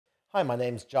Hi, my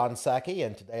name's John Sacke,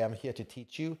 and today I'm here to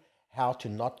teach you how to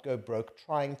not go broke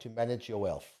trying to manage your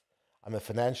wealth. I'm a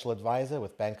financial advisor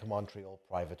with Bank of Montreal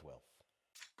Private Wealth.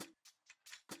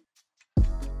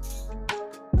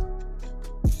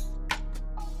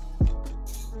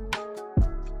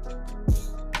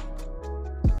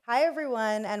 Hi,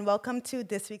 everyone, and welcome to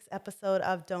this week's episode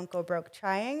of Don't Go Broke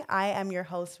Trying. I am your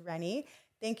host, Rennie.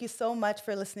 Thank you so much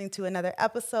for listening to another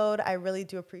episode. I really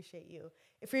do appreciate you.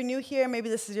 If you're new here, maybe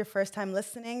this is your first time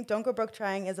listening, Don't Go Broke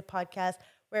Trying is a podcast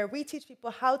where we teach people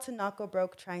how to not go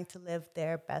broke trying to live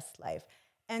their best life.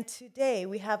 And today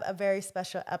we have a very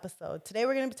special episode. Today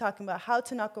we're going to be talking about how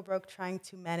to not go broke trying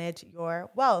to manage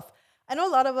your wealth. I know a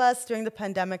lot of us during the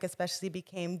pandemic especially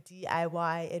became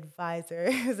DIY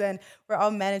advisors and we're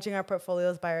all managing our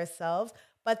portfolios by ourselves.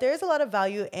 But there is a lot of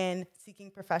value in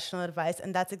seeking professional advice,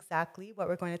 and that's exactly what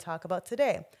we're going to talk about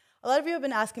today. A lot of you have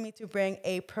been asking me to bring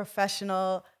a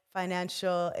professional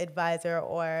financial advisor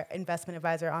or investment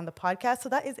advisor on the podcast. So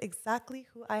that is exactly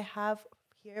who I have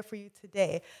here for you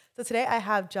today. So today I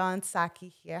have John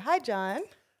Sacke here. Hi, John.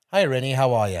 Hi, Rennie.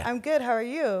 How are you? I'm good. How are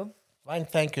you? Fine,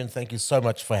 thank you, and thank you so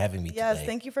much for having me Yes, today.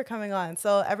 thank you for coming on.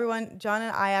 So everyone, John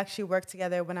and I actually worked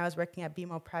together when I was working at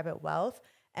BMO Private Wealth.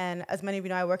 And as many of you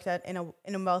know, I worked in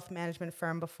a wealth management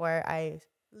firm before I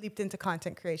leaped into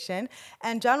content creation.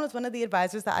 And John was one of the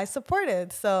advisors that I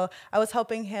supported. So I was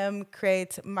helping him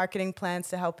create marketing plans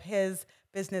to help his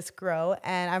business grow.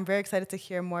 And I'm very excited to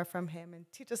hear more from him and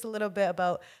teach us a little bit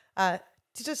about,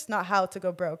 teach us not how to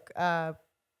go broke,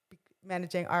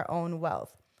 managing our own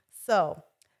wealth. So,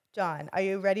 John, are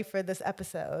you ready for this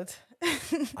episode?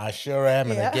 I sure am,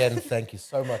 and Yeah. again, thank you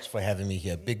so much for having me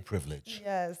here. Big privilege.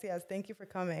 Yes, yes. Thank you for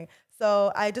coming.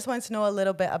 So I just wanted to know a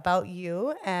little bit about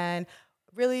you and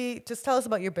really just tell us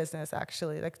about your business,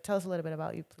 actually. Like, tell us a little bit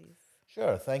about you, please.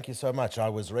 Sure, thank you so much. I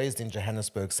was raised in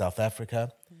Johannesburg, South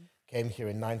Africa, came here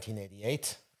in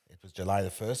 1988. It was July the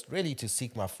 1st, really to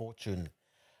seek my fortune.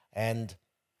 And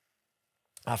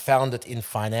I found it in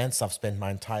finance. I've spent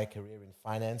my entire career in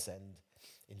finance and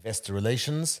investor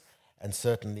relations. And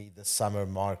certainly this summer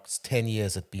marks 10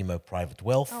 years at BMO Private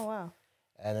Wealth. Oh, wow.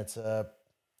 And it's a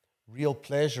real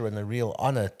pleasure and a real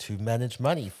honor to manage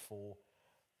money for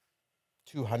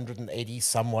 280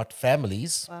 somewhat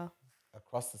families Wow.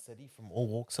 across the city from all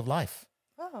walks of life.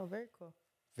 Wow, very cool.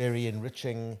 Very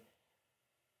enriching,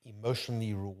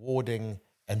 emotionally rewarding,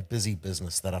 and busy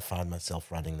business that I find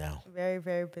myself running now. Very,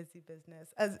 very busy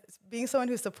business. As being someone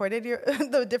who supported your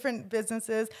the different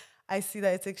businesses, I see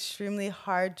that it's extremely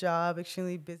hard job,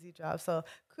 extremely busy job. So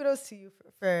kudos to you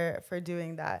for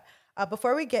doing that.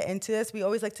 Before we get into this, we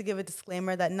always like to give a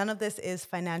disclaimer that none of this is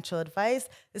financial advice.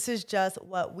 This is just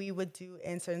what we would do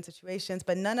in certain situations,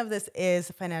 but none of this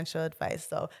is financial advice.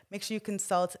 So make sure you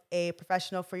consult a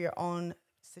professional for your own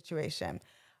situation.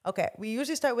 Okay, we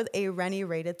usually start with a Rennie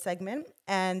rated segment,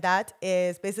 and that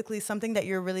is basically something that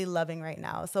you're really loving right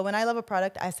now. So when I love a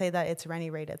product, I say that it's Rennie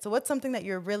rated. So what's something that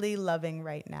you're really loving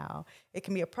right now? It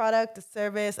can be a product, a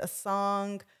service, a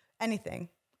song, anything,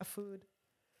 a food.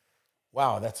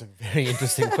 Wow, that's a very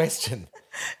interesting question.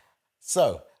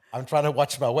 So I'm trying to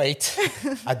watch my weight.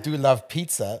 I do love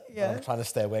pizza, but Yeah. I'm trying to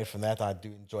stay away from that. I do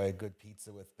enjoy a good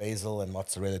pizza with basil and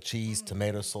mozzarella cheese,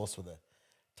 tomato sauce with a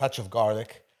touch of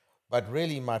garlic. But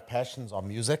really, my passions are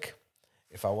music.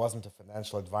 If I wasn't a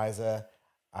financial advisor,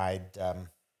 I'd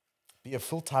be a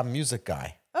full-time music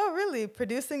guy. Oh, really?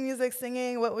 Producing music,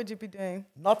 singing, what would you be doing?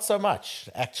 Not so much,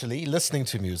 actually, listening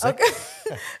to music.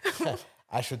 Okay.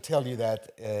 I should tell you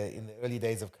that in the early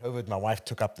days of COVID, my wife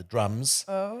took up the drums.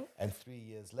 Oh, And 3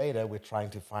 years later, we're trying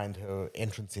to find her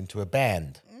entrance into a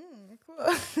band.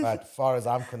 cool. But far as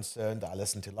I'm concerned, I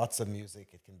listen to lots of music.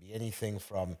 It can be anything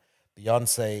from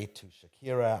Beyonce to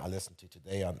Shakira. I listen to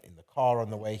today in the car on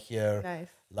the way here. Nice.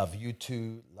 Love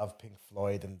U2, love Pink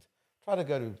Floyd, and try to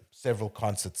go to several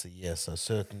concerts a year. So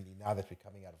certainly now that we're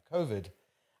coming out of COVID,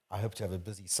 I hope to have a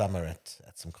busy summer at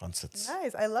some concerts.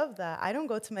 Nice. I love that. I don't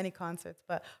go to many concerts,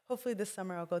 but hopefully this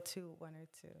summer I'll go to one or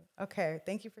two. Okay.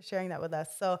 Thank you for sharing that with us.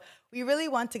 So we really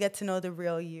want to get to know the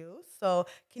real you. So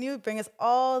can you bring us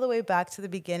all the way back to the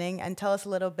beginning and tell us a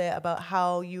little bit about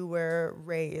how you were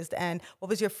raised and what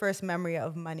was your first memory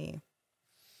of money?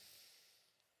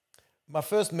 My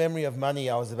first memory of money,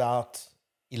 I was about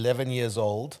 11 years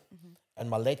old, and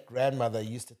my late grandmother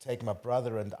used to take my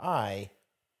brother and I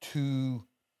to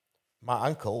my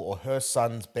uncle or her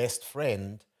son's best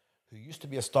friend, who used to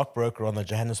be a stockbroker on the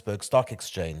Johannesburg Stock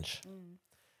Exchange.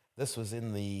 This was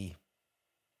in the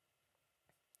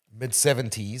mid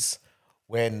 70s,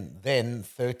 when then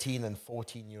 13 and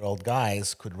 14-year-old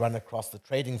guys could run across the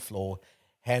trading floor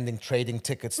handing trading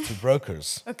tickets to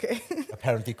brokers. Okay.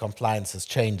 Apparently compliance has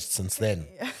changed since then.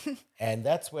 Yeah. And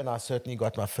that's when I certainly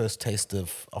got my first taste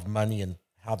of money and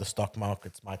how the stock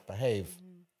markets might behave.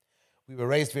 We were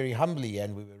raised very humbly,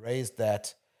 and we were raised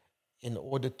that in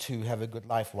order to have a good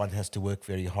life, one has to work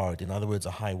very hard. In other words,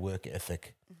 a high work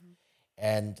ethic.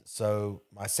 And so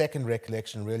my second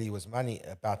recollection really was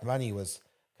about money was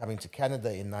coming to Canada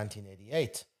in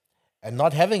 1988 and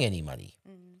not having any money.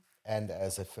 And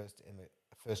as a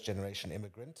first generation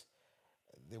immigrant,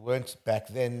 there weren't back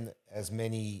then as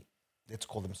many, let's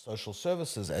call them social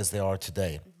services, as there are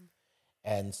today.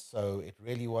 And so it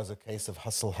really was a case of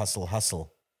hustle, hustle,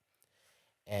 hustle.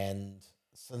 And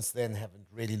since then, haven't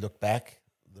really looked back.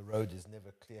 The road is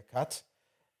never clear cut.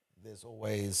 There's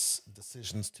always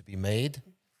decisions to be made.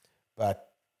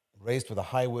 But raised with a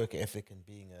high work ethic and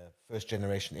being a first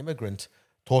generation immigrant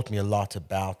taught me a lot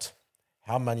about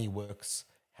how money works,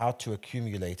 how to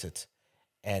accumulate it,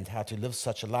 and how to live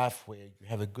such a life where you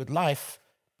have a good life,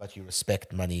 but you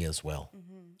respect money as well.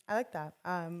 I like that.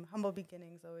 Humble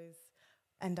beginnings always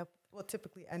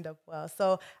typically end up well.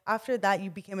 So after that,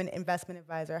 you became an investment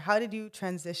advisor. How did you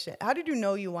transition? How did you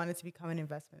know you wanted to become an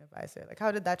investment advisor? Like,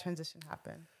 how did that transition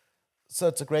happen? So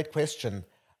it's a great question.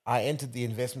 I entered the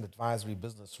investment advisory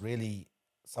business really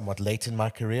somewhat late in my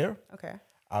career. Okay.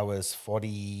 I was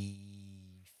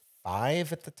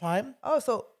 45 at the time. Oh,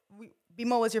 so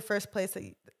BMO was your first place that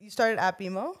you started at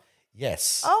BMO?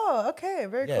 Yes. Oh, okay.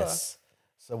 Very cool. Yes.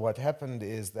 So what happened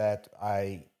is that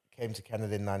I came to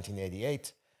Canada in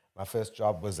 1988. My first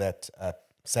job was at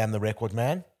Sam the Record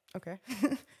Man. Okay.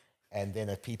 And then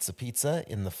at Pizza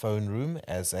in the phone room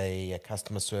as a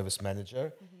customer service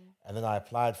manager. And then I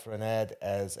applied for an ad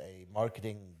as a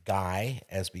marketing guy,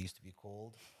 as we used to be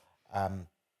called,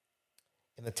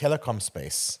 in the telecom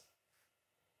space.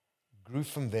 Grew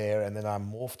from there, and then I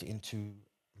morphed into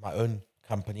my own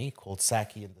company called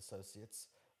Sacke and Associates.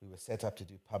 We were set up to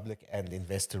do public and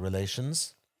investor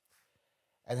relations,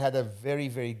 and had a very,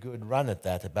 very good run at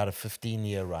that, about a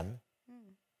 15-year run.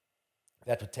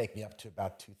 That would take me up to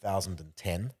about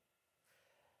 2010.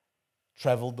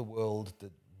 Traveled the world,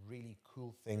 did really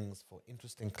cool things for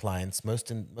interesting clients,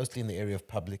 mostly in the area of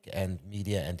public and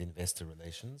media and investor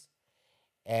relations.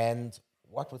 And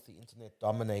what with the internet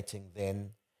dominating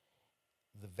then,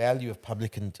 the value of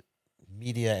public and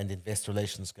media and investor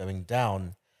relations going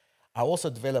down, I also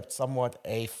developed somewhat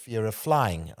a fear of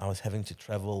flying. I was having to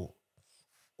travel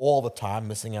all the time,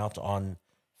 missing out on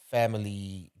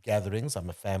family gatherings. I'm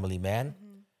a family man.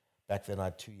 Back then I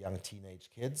had 2 young teenage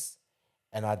kids.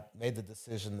 And I made the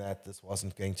decision that this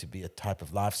wasn't going to be a type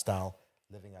of lifestyle,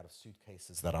 living out of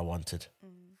suitcases, that I wanted.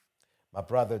 My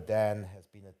brother Dan has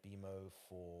been at BMO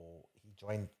he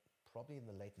joined probably in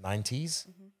the late 90s.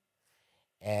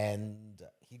 And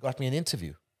he got me an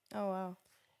interview. Oh, wow.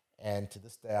 And to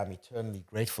this day, I'm eternally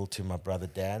grateful to my brother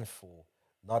Dan for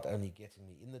not only getting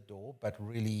me in the door, but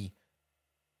really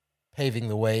paving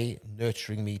the way,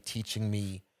 nurturing me, teaching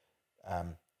me,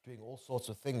 doing all sorts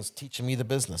of things, teaching me the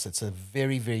business. It's a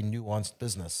very, very nuanced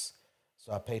business.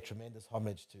 So I pay tremendous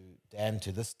homage to Dan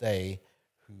to this day,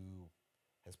 who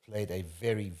has played a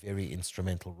very, very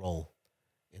instrumental role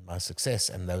in my success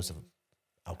and those of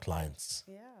our clients.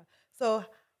 Yeah. So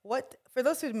for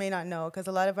those who may not know, because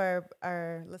a lot of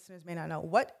our listeners may not know,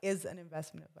 what is an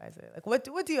investment advisor? Like, what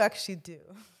do you actually do?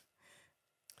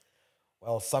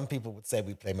 Well, some people would say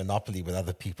we play Monopoly with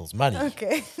other people's money.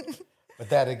 Okay. But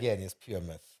that, again, is pure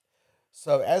myth.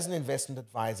 So as an investment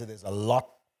advisor, there's a lot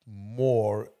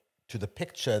more to the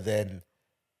picture than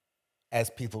as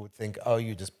people would think, oh,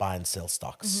 you just buy and sell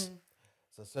stocks.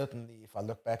 So certainly, if I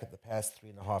look back at the past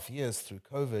 3.5 years through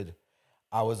COVID,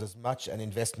 I was as much an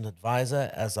investment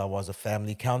advisor as I was a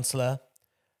family counselor,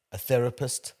 a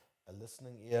therapist, a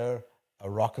listening ear, a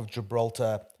rock of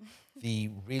Gibraltar, the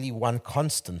really one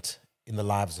constant in the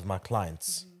lives of my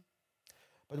clients.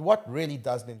 But what really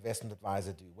does an investment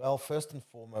advisor do? Well, first and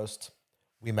foremost,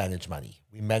 we manage money.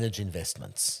 We manage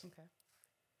investments. Okay.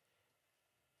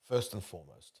 First and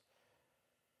foremost.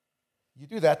 You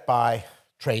do that by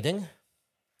trading,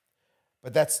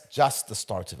 but that's just the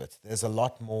start of it. There's a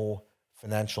lot more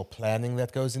financial planning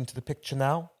that goes into the picture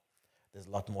now. There's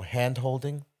a lot more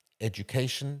hand-holding,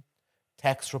 education,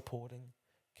 tax reporting,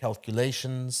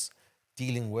 calculations,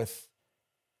 dealing with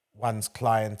one's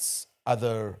clients'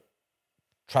 other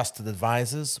trusted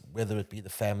advisors, whether it be the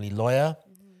family lawyer,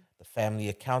 the family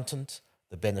accountant,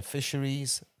 the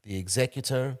beneficiaries, the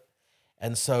executor.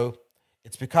 And so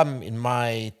it's become, in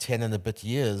my 10 and a bit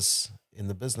years in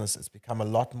the business, it's become a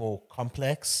lot more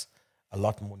complex, a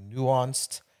lot more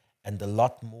nuanced, and a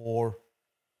lot more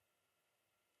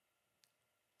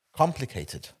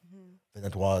complicated than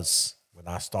it was when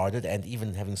I started. And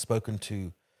even having spoken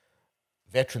to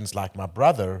veterans like my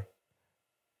brother,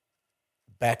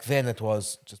 back then it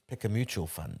was just pick a mutual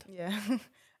fund. Yeah.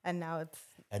 And now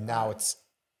it's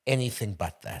anything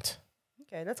but that.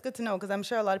 Okay, that's good to know, because I'm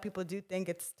sure a lot of people do think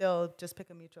it's still just pick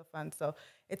a mutual fund. So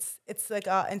it's like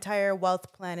an entire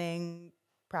wealth planning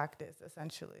practice,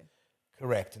 essentially.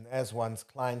 Correct. And as one's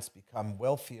clients become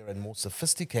wealthier and more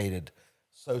sophisticated,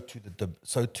 so too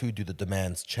do the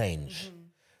demands change. Mm-hmm.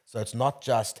 So it's not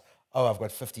just, oh, I've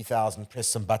got 50,000, press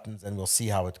some buttons and we'll see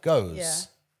how it goes.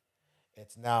 Yeah.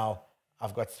 It's now,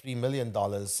 I've got $3 million,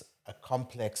 a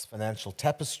complex financial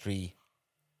tapestry.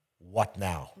 What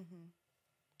now? Mm-hmm.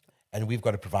 And we've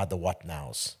got to provide the what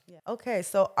nows. Yeah. Okay,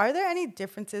 so are there any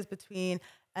differences between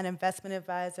an investment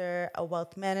advisor, a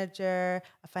wealth manager,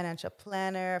 a financial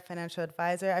planner, a financial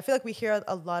advisor? I feel like we hear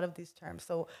a lot of these terms.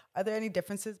 So are there any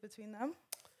differences between them?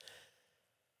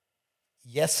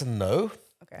 Yes and no.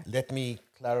 Okay. Let me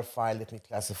clarify, let me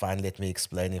classify, and let me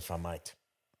explain if I might.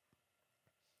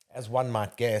 As one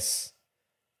might guess,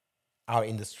 our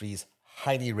industry is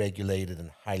highly regulated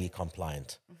and highly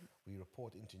compliant. Mm-hmm. We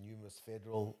report into numerous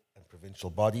federal and provincial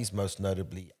bodies, most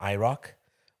notably IROC,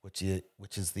 which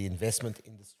is the Investment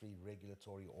Industry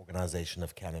Regulatory Organization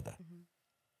of Canada. Mm-hmm.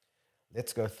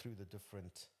 Let's go through the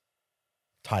different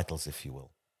titles, if you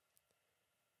will.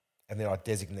 And there are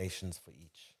designations for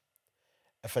each.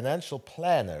 A financial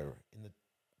planner, in the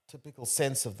typical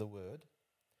sense of the word,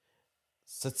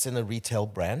 sits in a retail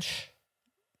branch.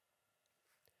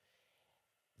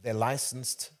 They're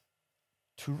licensed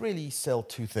to really sell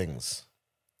two things.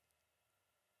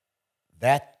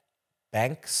 That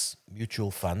bank's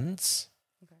mutual funds,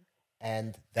 okay,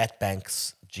 and that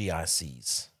bank's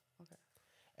GICs. Okay.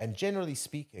 And generally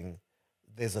speaking,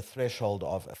 there's a threshold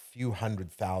of a few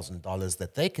 $100,000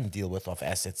 that they can deal with of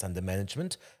assets under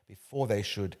management before they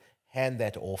should hand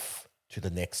that off to the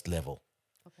next level.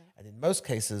 Okay. And in most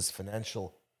cases,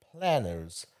 financial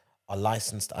planners are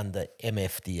licensed under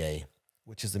MFDA,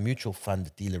 which is the Mutual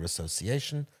Fund Dealer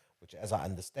Association, which, as I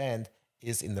understand,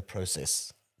 is in the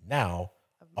process now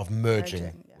of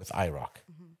merging with IROC.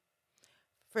 Mm-hmm.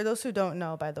 For those who don't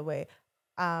know, by the way,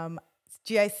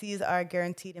 GICs are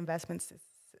guaranteed investment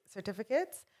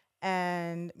certificates,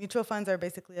 and mutual funds are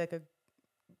basically like a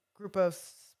group of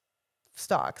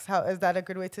stocks. How is that a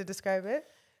good way to describe it?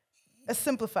 A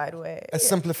simplified way. A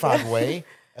simplified way.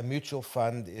 A mutual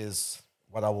fund is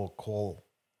what I will call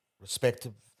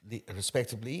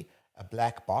respectively a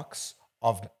black box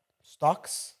of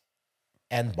stocks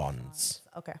and bonds.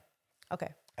 Okay.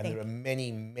 And there are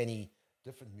many, many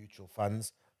different mutual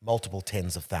funds, multiple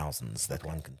tens of thousands that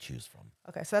one can choose from.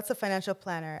 Okay, so that's a financial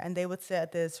planner, and they would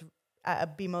sit at a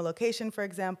BMO location, for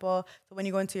example. So when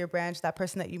you go into your branch, that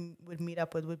person that you would meet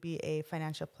up with would be a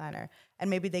financial planner, and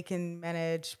maybe they can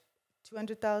manage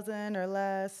 200,000 or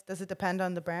less. Does it depend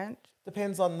on the branch?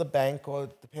 Depends on the bank, or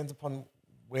depends upon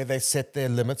where they set their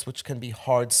limits, which can be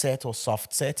hard set or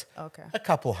soft set. Okay. A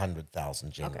couple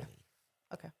 100,000 generally.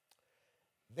 Okay.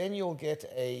 Then you'll get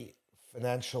a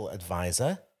financial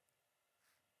advisor.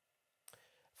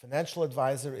 Financial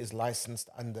advisor is licensed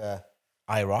under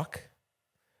IROC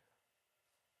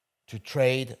to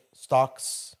trade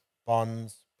stocks,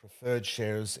 bonds, preferred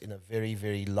shares in a very,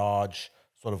 very large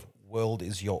sort of world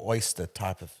is your oyster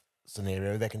type of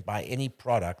scenario. They can buy any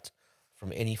product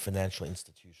from any financial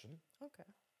institution. Okay.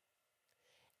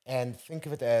 And think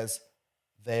of it as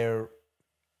they're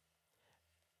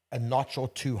a notch or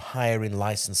two higher in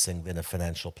licensing than a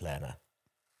financial planner.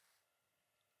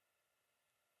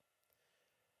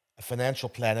 A financial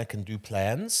planner can do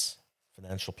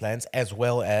financial plans, as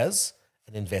well as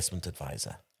an investment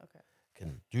advisor. Okay.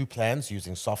 Can do plans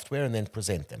using software and then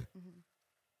present them. Mm-hmm.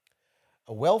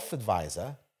 A wealth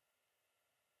advisor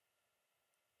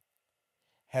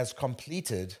has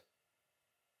completed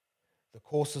the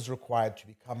courses required to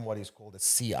become what is called a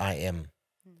CIM,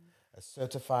 a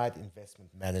Certified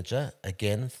Investment Manager,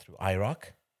 again through IROC.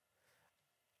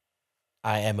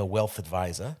 I am a wealth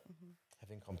advisor,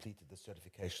 having completed the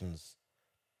certifications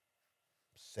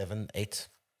 7-8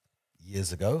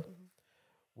 years ago,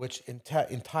 which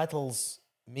entitles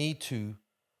me to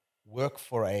work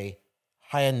for a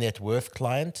higher net worth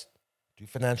client, do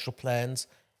financial plans,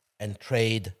 and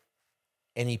trade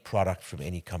any product from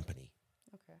any company.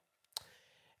 Okay.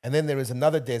 And then there is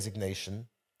another designation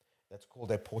that's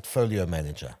called a portfolio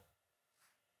manager.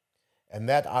 And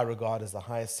that I regard as the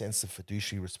highest sense of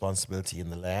fiduciary responsibility in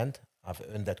the land. I've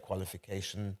earned that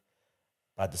qualification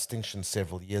by distinction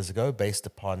several years ago based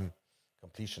upon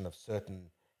completion of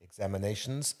certain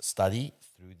examinations, study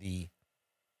through the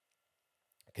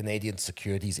Canadian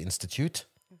Securities Institute.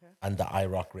 Okay. under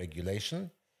IROC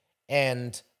regulation,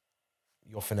 and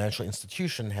your financial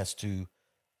institution has to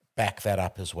back that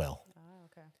up as well. Oh,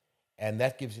 okay. And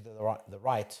that gives you the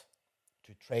right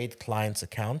to trade clients'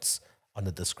 accounts on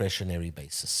a discretionary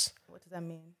basis What does that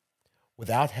mean?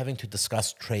 without having to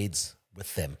discuss trades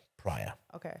with them prior.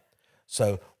 Okay.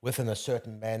 So within a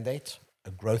certain mandate,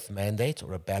 a growth mandate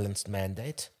or a balanced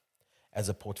mandate, as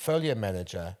a portfolio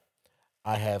manager,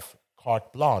 I have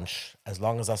carte blanche as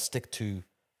long as I stick to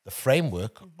the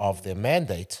framework of their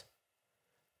mandate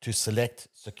to select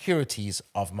securities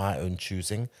of my own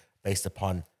choosing based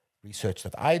upon research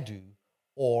that I do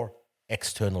or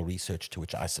external research to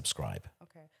which I subscribe.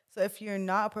 Okay. So if you're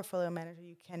not a portfolio manager,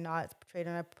 you cannot trade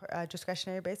on a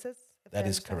discretionary basis? That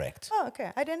is correct. Oh,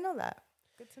 okay. I didn't know that.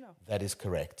 Good to know. That is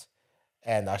correct.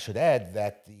 And I should add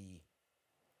that the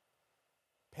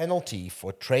penalty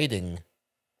for trading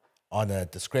on a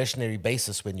discretionary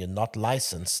basis when you're not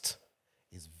licensed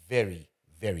is very,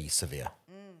 very severe.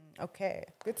 Okay.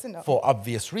 Good to know. For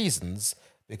obvious reasons,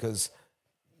 because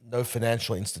no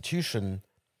financial institution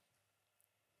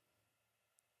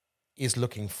is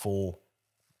looking for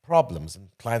problems, and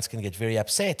clients can get very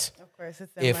upset. Of course,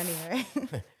 it's their money,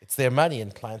 right? It's their money,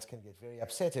 and clients can get very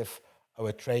upset if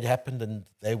a trade happened and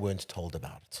they weren't told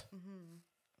about it.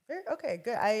 Okay,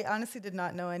 good. I honestly did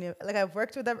not know any of, like, I've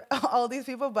worked with all these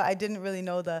people, but I didn't really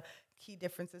know the key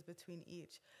differences between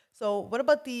each. So what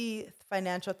about the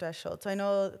financial threshold? So I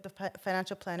know the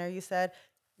financial planner, you said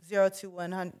 0 to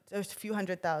 100, there's a few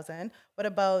 $100,000. What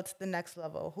about the next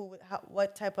level?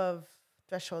 What type of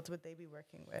thresholds would they be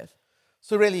working with?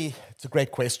 So really, it's a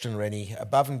great question, Rennie.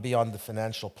 Above and beyond the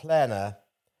financial planner,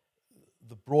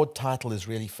 the broad title is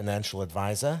really financial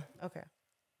advisor. Okay.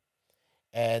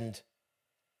 And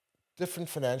different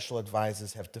financial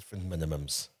advisors have different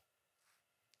minimums.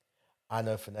 I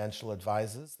know financial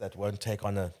advisors that won't take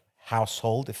on a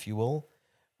household, if you will,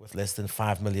 with less than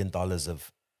 $5 million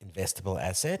of investable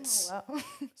assets. Oh, wow.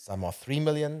 Some are 3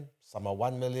 million, some are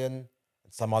 1 million,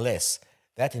 and some are less.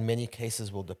 That in many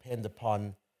cases will depend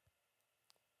upon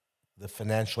the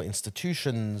financial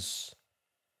institution's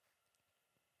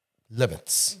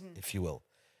limits, if you will.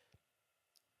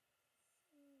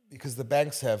 Because the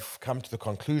banks have come to the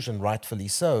conclusion, rightfully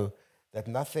so, that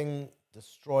nothing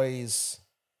destroys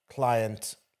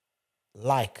client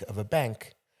like of a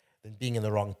bank than being in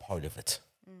the wrong part of it.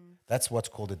 That's what's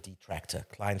called a detractor.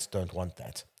 Clients don't want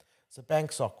that. So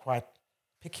banks are quite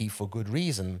picky for good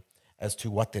reason as to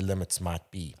what their limits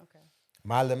might be. Okay.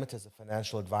 My limit as a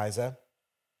financial advisor,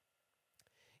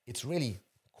 it's really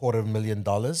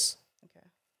 $250,000 Okay.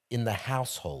 in the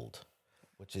household,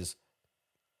 which is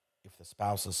if there's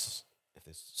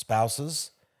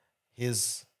spouses,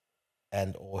 his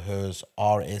and or hers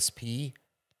RSP,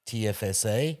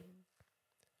 TFSA,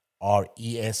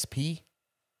 RESP,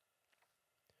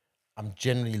 I'm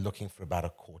generally looking for about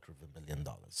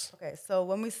 $250,000. Okay, so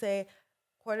when we say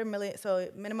 $250,000, so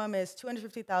minimum is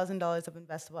 $250,000 of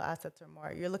investable assets or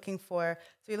more. You're looking for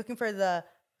the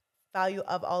value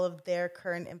of all of their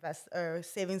current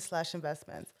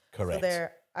savings/investments. Correct. So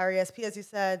their RESP, as you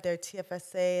said, their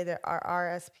TFSA, their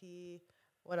RRSP.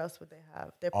 What else would they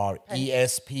have? Their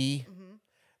RESP.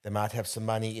 They might have some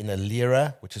money in a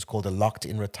LIRA, which is called a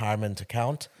locked-in retirement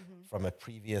account from a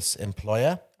previous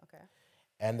employer. Okay.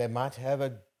 And they might have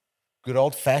a good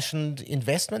old-fashioned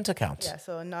investment account. Yeah,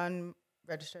 so a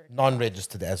non-registered.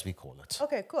 Non-registered, as we call it.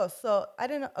 Okay, cool. So I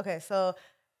didn't know. Okay, so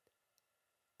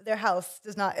their house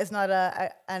is not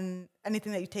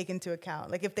anything that you take into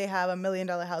account. Like if they have $1 million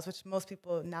house, which most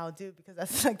people now do because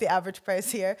that's like the average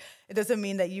price here, it doesn't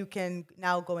mean that you can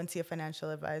now go and see a financial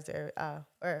advisor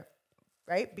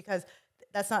right? Because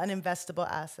that's not an investable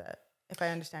asset, if I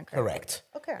understand correctly. Correct.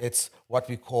 Okay. It's what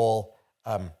we call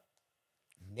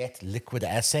net liquid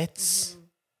assets.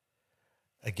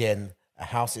 Again, a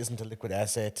house isn't a liquid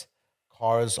asset.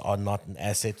 Cars are not an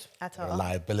asset. At They're all. a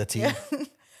liability. Yeah.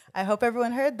 I hope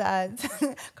everyone heard that.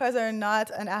 Cars are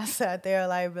not an asset, they're a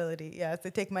liability. Yes,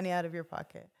 they take money out of your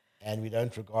pocket. And we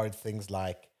don't regard things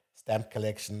like stamp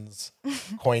collections,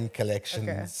 coin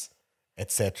collections,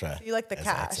 etc. So you like the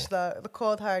cash, the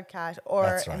cold hard cash or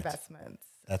That's right. investments.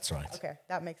 That's right. Okay,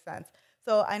 that makes sense.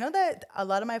 So I know that a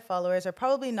lot of my followers are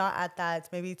probably not at that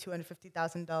maybe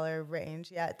 $250,000 range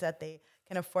yet that they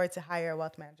can afford to hire a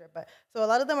wealth manager. But so a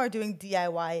lot of them are doing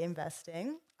DIY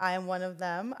investing. I am one of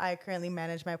them. I currently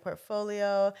manage my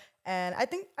portfolio, and I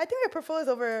think my portfolio is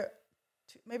over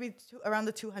around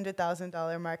the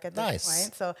 $200,000 mark at this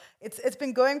point. So it's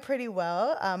been going pretty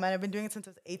well, and I've been doing it since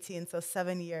I was 18, so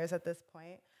 7 years at this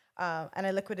point. And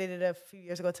I liquidated a few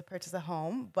years ago to purchase a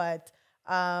home, but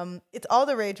it's all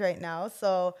the rage right now.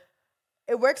 So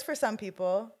it works for some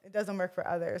people. It doesn't work for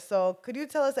others. So could you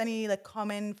tell us any like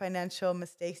common financial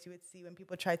mistakes you would see when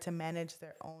people try to manage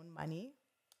their own money?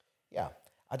 Yeah.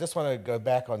 I just want to go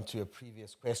back onto a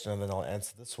previous question and then I'll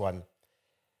answer this one.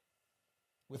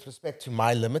 With respect to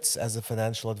my limits as a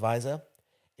financial advisor,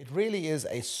 it really is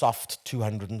a soft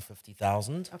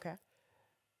 250,000 Okay.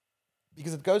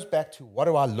 because it goes back to what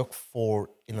do I look for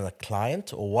in a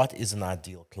client or what is an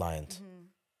ideal client?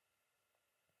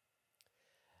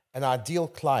 An ideal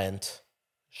client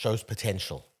shows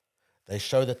potential. They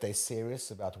show that they're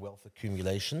serious about wealth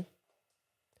accumulation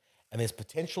and there's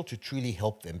potential to truly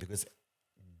help them because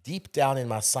deep down in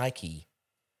my psyche,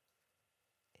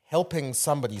 helping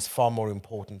somebody is far more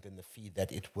important than the fee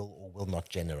that it will or will not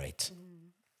generate.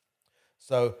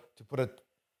 So to put it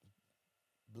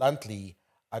bluntly,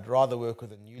 I'd rather work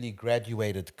with a newly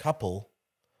graduated couple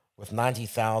with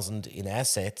 90,000 in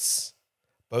assets,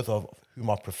 both of whom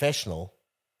are professional,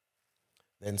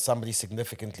 than somebody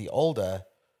significantly older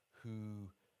who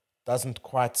doesn't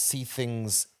quite see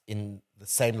things in the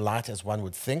same light as one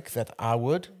would think that I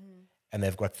would, and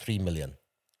they've got 3 million.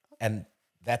 And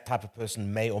that type of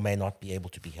person may or may not be able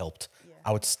to be helped. Yeah.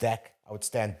 I would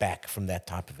stand back from that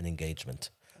type of an engagement.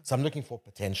 So I'm looking for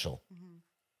potential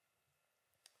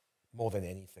more than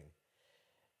anything.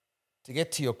 To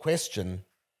get to your question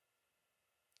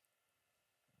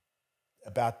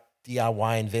about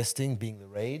DIY investing being the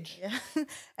rage. Yeah.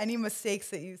 Any mistakes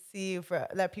that you see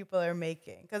that people are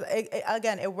making? Because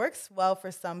again, it works well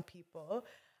for some people,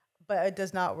 but it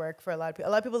does not work for a lot of people.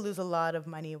 A lot of people lose a lot of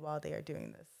money while they are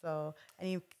doing this. So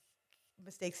any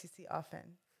mistakes you see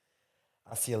often?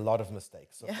 I see a lot of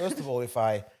mistakes. So first of all, if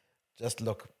I just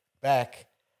look back,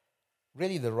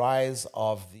 really the rise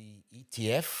of the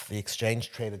ETF, the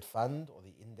exchange traded fund or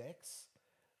the index,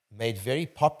 made very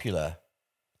popular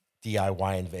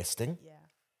DIY investing. Yeah.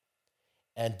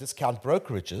 And discount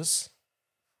brokerages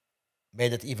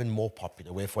made it even more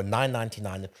popular, where for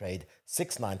 $9.99 a trade,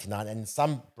 $6.99, and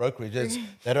some brokerages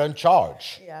they don't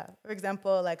charge. Yeah. For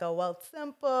example, like a Wealth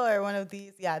Simple or one of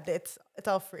these. Yeah, it's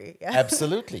all free. Yeah.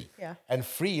 Absolutely. Yeah. And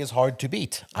free is hard to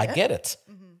beat. I get it.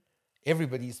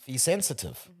 Everybody's fee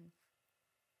sensitive.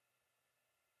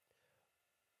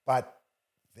 But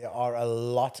there are a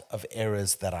lot of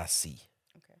errors that I see.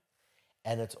 Okay.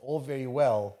 And it's all very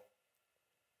well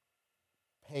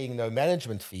paying no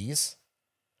management fees,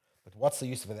 but what's the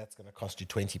use of it? That's going to cost you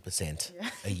 20%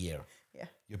 a year. Yeah.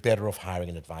 You're better off hiring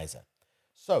an advisor.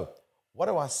 So what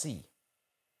do I see?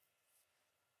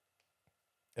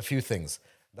 A few things.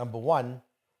 Number one,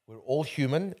 we're all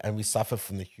human and we suffer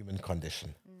from the human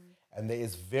condition. And there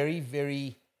is very,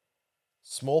 very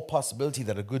small possibility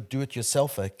that a good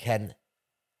do-it-yourselfer can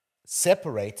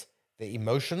separate their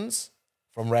emotions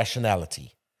from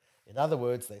rationality. In other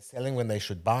words, they're selling when they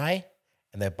should buy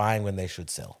and they're buying when they should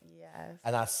sell. Yes.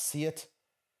 And I see it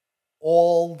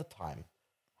all the time.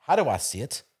 How do I see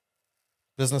it?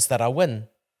 Business that I win,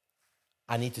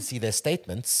 I need to see their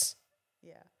statements.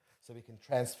 Yeah. So we can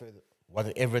transfer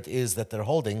whatever it is that they're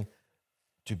holding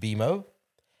to BMO.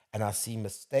 And I see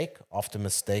mistake after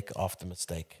mistake after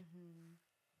mistake.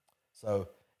 So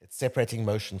it's separating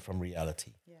emotion from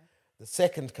reality. Yeah. The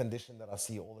second condition that I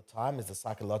see all the time is the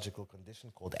psychological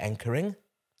condition called anchoring.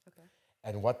 Okay.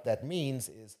 And what that means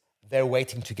is they're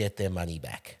waiting to get their money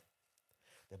back.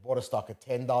 They bought a stock at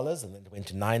 $10 and then it went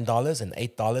to $9 and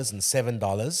 $8 and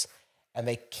 $7, and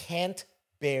they can't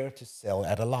bear to sell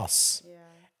at a loss. Yeah.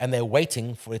 And they're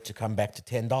waiting for it to come back to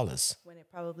 $10. When it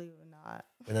probably will not.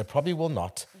 When it probably will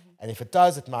not. And if it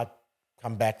does, it might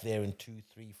come back there in 2,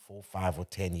 3, 4, 5, or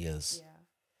 10 years.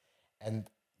 Yeah. And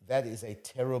that is a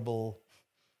terrible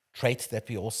trait that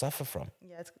we all suffer from.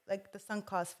 Yeah, it's like the sunk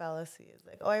cost fallacy. It's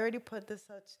like, oh, I already put this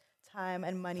such time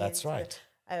and money That's into right.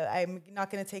 it. I'm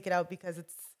not going to take it out because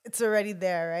it's already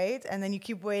there, right? And then you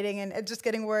keep waiting and it's just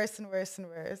getting worse and worse and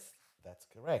worse. That's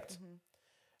correct.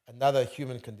 Another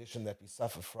human condition that we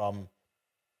suffer from,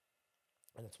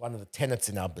 and it's one of the tenets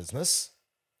in our business,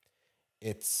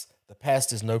 it's the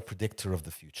past is no predictor of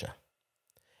the future.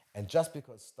 And just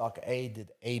because stock A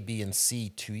did A, B, and C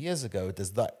 2 years ago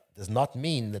does not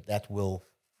mean that that will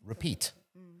repeat.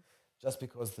 Just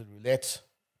because the roulette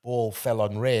ball fell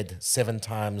on red 7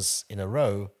 times in a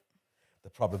row, the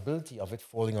probability of it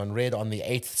falling on red on the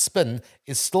 8th spin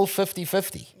is still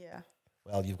 50-50. Yeah.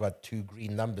 Well, you've got 2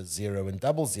 green numbers, 0 and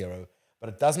 00, but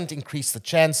it doesn't increase the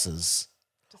chances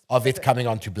of it coming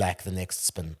onto black the next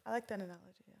spin. I like that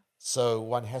analogy. Yeah. So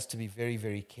one has to be very,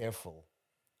 very careful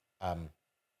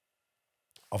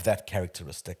of that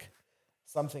characteristic.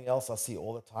 Something else I see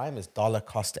all the time is dollar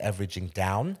cost averaging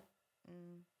down.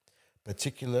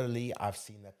 Particularly, I've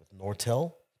seen that with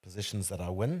Nortel, positions that I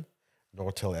win.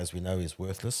 Nortel, as we know, is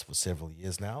worthless for several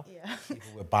years now. Yeah.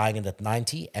 People were buying it at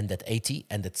 90 and at 80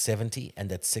 and at 70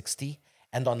 and at 60.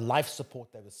 And on life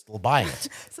support, they were still buying it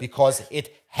because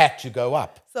it had to go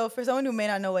up. So for someone who may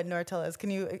not know what Nortel is,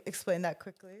 can you explain that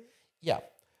quickly? Yeah.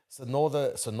 So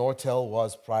Nortel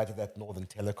was, prior to that, Northern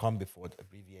Telecom, before it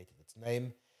abbreviated its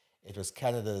name. It was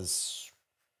Canada's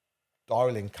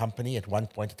darling company. At one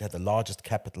point, it had the largest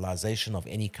capitalization of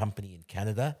any company in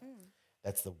Canada.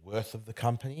 That's the worth of the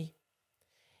company.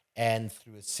 And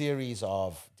through a series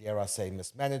of, dare I say,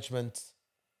 mismanagement,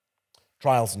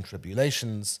 trials and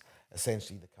tribulations,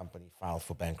 essentially the company filed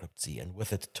for bankruptcy. And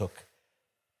with it took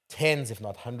tens, if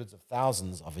not hundreds of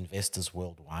thousands of investors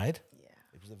worldwide. Yeah.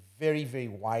 It was a very, very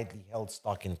widely held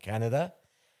stock in Canada.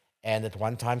 And at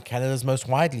one time, Canada's most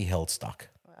widely held stock.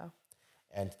 Wow.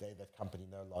 And today that company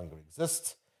no longer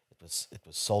exists. It was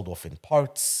sold off in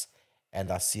parts.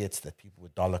 And I see it that people were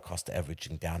dollar cost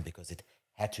averaging down because it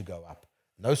had to go up.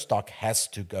 No stock has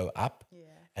to go up,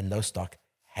 and no stock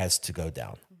has to go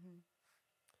down.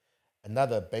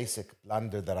 Another basic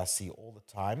blunder that I see all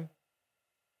the time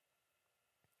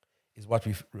is what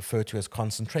we refer to as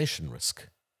concentration risk,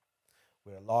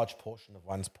 where a large portion of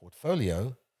one's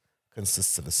portfolio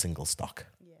consists of a single stock.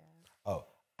 Yeah. Oh,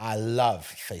 I love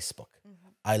Facebook.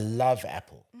 I love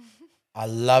Apple. I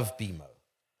love BMO.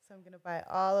 So I'm going to buy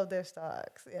all of their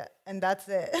stocks. Yeah. And that's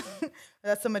it.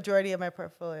 That's the majority of my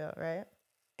portfolio, right?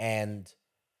 And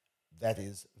that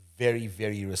is very,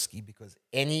 very risky because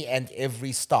any and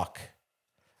every stock,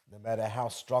 no matter how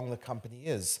strong the company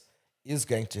is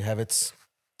going to have its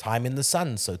time in the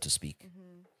sun, so to speak.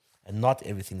 And not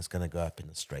everything's going to go up in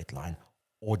a straight line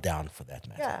or down for that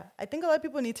matter. Yeah. I think a lot of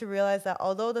people need to realize that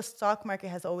although the stock market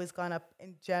has always gone up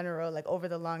in general, like over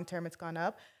the long term, it's gone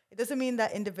up. It doesn't mean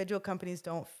that individual companies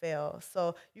don't fail.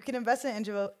 So you can invest in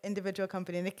an individual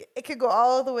company and it could go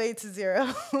all the way to zero.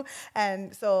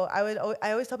 And so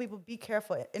I always tell people, be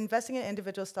careful. Investing in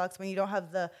individual stocks when you don't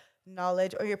have the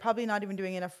knowledge or you're probably not even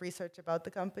doing enough research about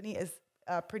the company is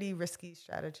a pretty risky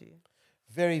strategy.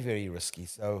 Very, very risky.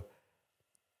 So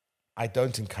I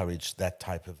don't encourage that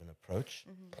type of an approach.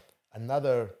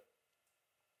 Another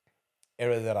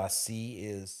error that I see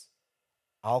is,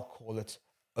 I'll call it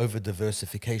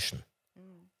over-diversification,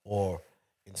 or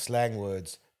in slang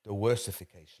words,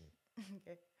 diversification,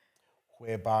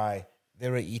 whereby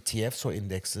there are ETFs or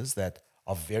indexes that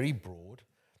are very broad,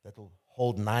 that will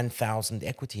hold 9,000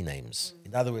 equity names.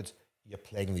 In other words, you're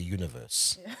playing the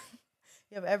universe. Yeah.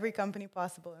 You have every company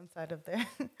possible inside of there.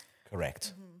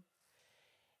 Correct.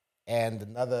 And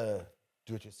another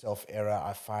do-it-yourself error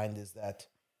I find is that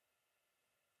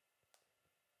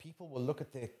people will look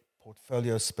at their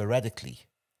portfolio sporadically.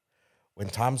 When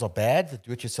times are bad, the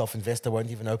do-it-yourself investor won't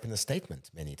even open a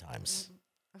statement many times.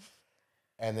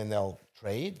 And then they'll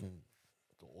trade and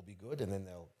it'll all be good. And then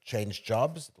they'll change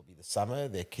jobs. It'll be the summer.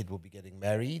 Their kid will be getting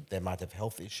married. They might have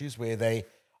health issues where they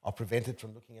are prevented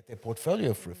from looking at their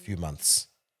portfolio for a few months.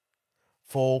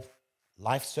 For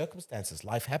life circumstances,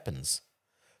 life happens.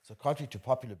 So contrary to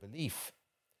popular belief,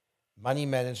 money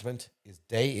management is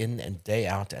day in and day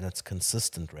out, and it's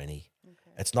consistent, Rennie.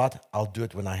 It's not, I'll do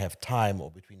it when I have time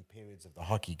or between periods of the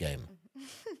hockey game.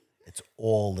 It's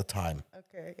all the time.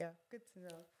 Okay, yeah, good to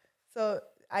know. So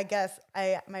I guess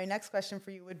my next question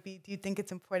for you would be, do you think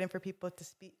it's important for people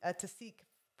to seek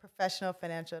professional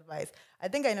financial advice? I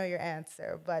think I know your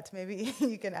answer, but maybe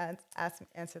you can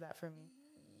answer that for me.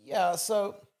 Yeah,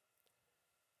 so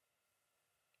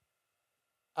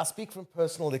I speak from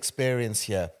personal experience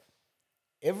here.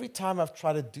 Every time I've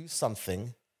tried to do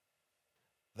something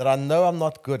that I know I'm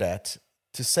not good at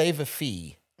to save a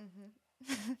fee,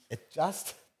 it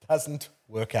just doesn't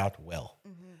work out well.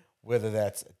 Whether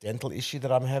that's a dental issue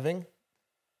that I'm having,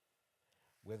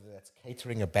 whether that's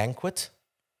catering a banquet,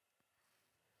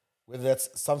 whether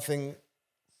that's something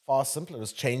far simpler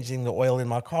as changing the oil in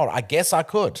my car. I guess I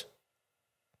could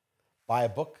buy a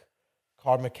book,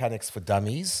 Car Mechanics for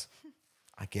Dummies.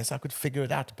 I guess I could figure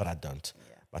it out, but I don't.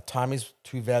 Yeah. My time is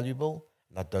too valuable,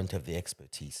 and I don't have the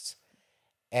expertise.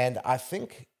 And I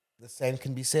think the same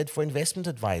can be said for investment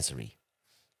advisory.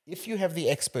 If you have the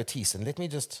expertise, and let me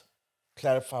just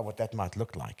clarify what that might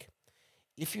look like.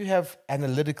 If you have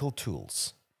analytical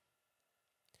tools,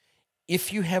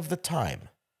 if you have the time,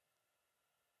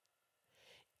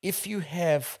 if you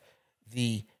have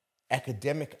the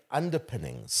academic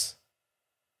underpinnings,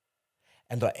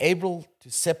 and are able to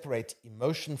separate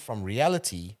emotion from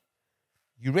reality,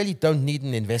 you really don't need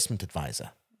an investment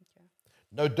advisor. Okay.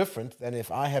 No different than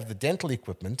if I have the dental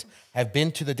equipment, have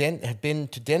been to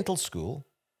dental school,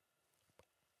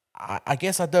 I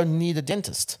guess I don't need a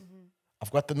dentist.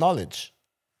 I've got the knowledge.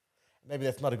 maybe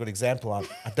that's not a good example.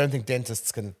 I don't think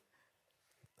dentists can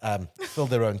fill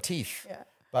their own teeth. Yeah.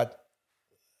 But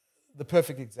the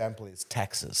perfect example is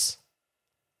taxes.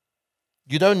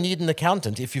 You don't need an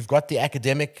accountant if you've got the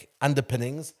academic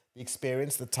underpinnings, the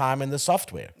experience, the time, and the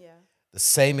software. Yeah. The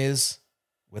same is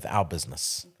with our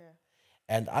business. Okay.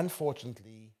 And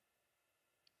unfortunately,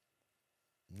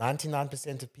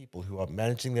 99% of people who are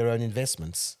managing their own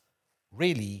investments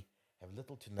really have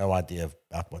little to no idea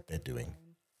about what they're doing.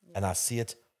 Yeah. And I see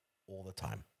it all the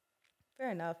time.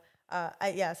 Fair enough.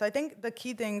 So I think the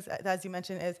key things, as you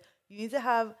mentioned, is you need to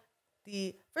have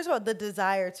first of all, the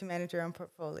desire to manage your own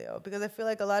portfolio, because I feel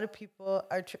like a lot of people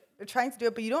are trying to do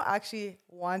it, but you don't actually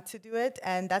want to do it.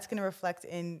 And that's going to reflect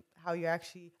in how you're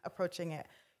actually approaching it.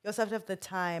 You also have to have the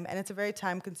time, and it's a very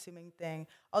time-consuming thing.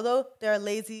 Although there are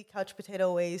lazy couch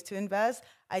potato ways to invest,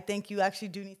 I think you actually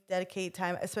do need to dedicate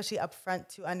time, especially upfront,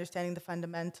 to understanding the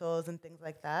fundamentals and things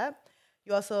like that.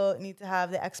 You also need to have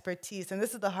the expertise, and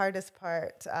this is the hardest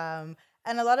part. And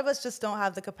a lot of us just don't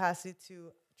have the capacity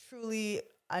to truly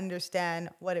understand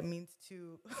what it means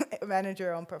to manage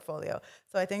your own portfolio.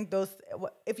 So I think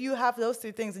if you have those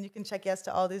three things and you can check yes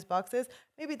to all these boxes,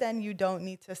 maybe then you don't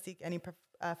need to seek any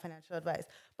financial advice.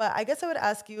 But I guess I would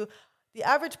ask you, the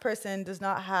average person does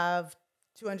not have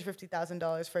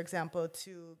 $250,000, for example,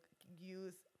 to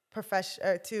use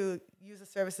the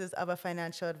services of a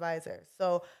financial advisor.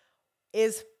 So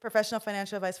is professional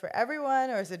financial advice for everyone,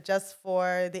 or is it just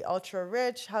for the ultra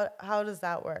rich? How does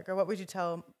that work? Or what would you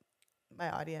tell my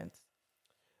audience?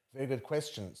 Very good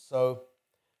question. So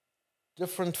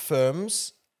different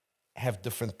firms have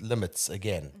different limits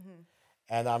again. Mm-hmm.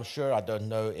 And I'm sure, I don't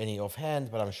know any offhand,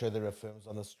 but I'm sure there are firms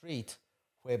on the street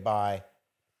whereby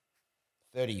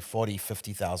 $30,000,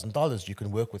 $40,000, $50,000, you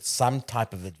can work with some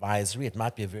type of advisory. It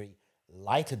might be a very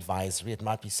light advisory. It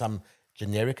might be some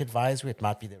generic advisory. It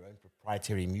might be their own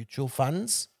proprietary mutual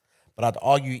funds. But I'd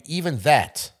argue even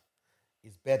that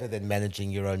is better than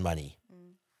managing your own money.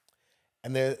 Mm.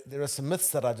 And there are some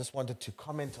myths that I just wanted to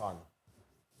comment on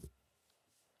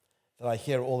that I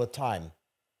hear all the time.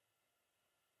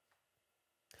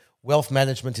 Wealth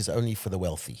management is only for the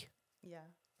wealthy. Yeah,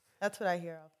 that's what I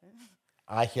hear often.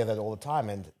 I hear that all the time.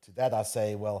 And to that I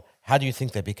say, well, how do you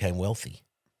think they became wealthy?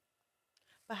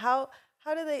 But how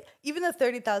do they, even the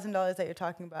 $30,000 that you're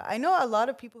talking about, I know a lot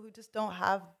of people who just don't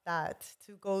have that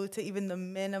to go to even the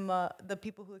minimum, the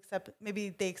people who maybe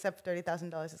they accept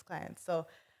 $30,000 as clients. So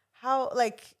how,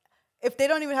 if they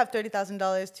don't even have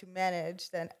 $30,000 to manage,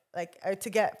 then or to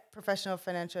get professional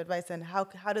financial advice, then how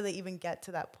do they even get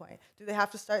to that point? Do they have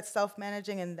to start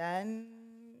self-managing and then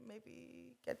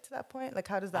maybe get to that point?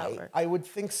 How does that work? I would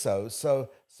think so. So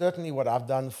certainly what I've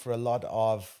done for a lot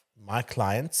of my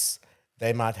clients,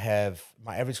 they might have,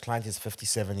 my average client is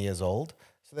 57 years old.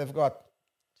 So they've got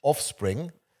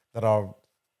offspring that are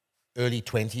early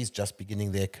 20s, just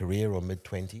beginning their career, or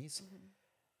mid-20s. Mm-hmm.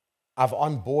 I've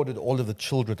onboarded all of the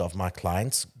children of my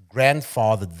clients,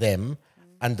 grandfathered them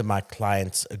under my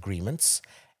clients' agreements,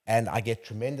 and I get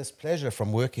tremendous pleasure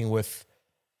from working with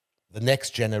the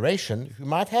next generation who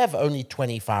might have only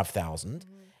 25,000,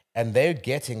 and they're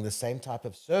getting the same type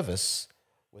of service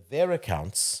with their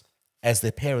accounts as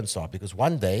their parents are, because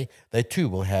one day they too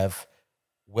will have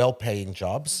well-paying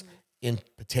jobs in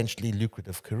potentially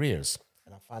lucrative careers,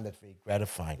 and I find that very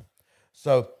gratifying.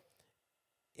 So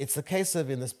it's the case of,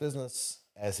 in this business,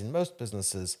 as in most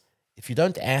businesses, if you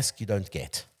don't ask, you don't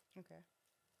get. Okay.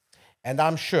 And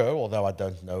I'm sure, although I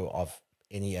don't know of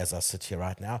any as I sit here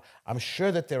right now, I'm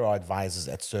sure that there are advisors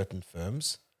at certain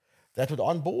firms that would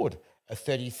onboard a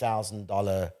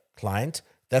 $30,000 client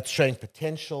that's showing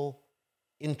potential,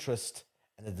 interest,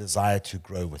 and a desire to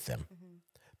grow with them. Mm-hmm.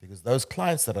 Because those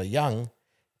clients that are young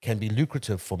can be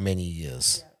lucrative for many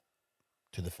years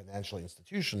to the financial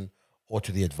institution or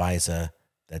to the advisor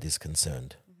that is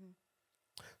concerned. Mm-hmm.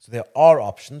 So there are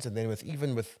options, and then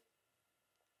even with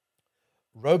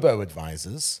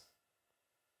robo-advisors,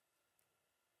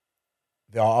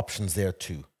 there are options there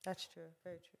too. That's true,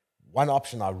 very true. One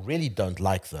option I really don't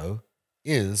like, though,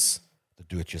 is the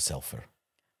do-it-yourselfer.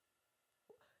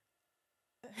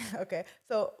 Okay,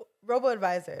 so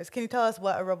robo-advisors. Can you tell us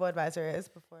what a robo-advisor is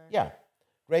before? Yeah,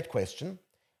 great question.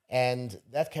 And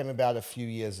that came about a few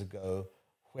years ago,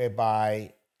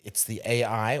 whereby it's the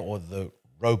AI, or the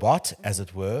robot, as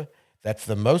it were, that for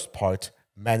the most part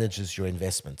manages your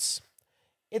investments.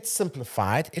 It's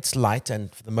simplified, it's light,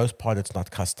 and for the most part it's not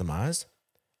customized.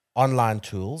 Online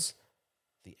tools,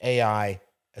 the AI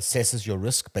assesses your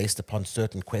risk based upon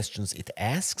certain questions it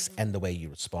asks and the way you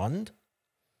respond.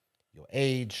 Your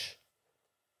age,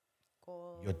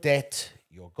 your debt,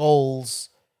 your goals,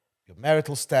 your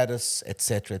marital status,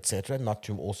 etc., not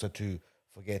to also to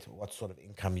forget what sort of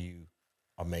income you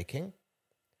are making.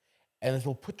 And it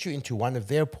will put you into one of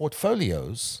their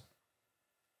portfolios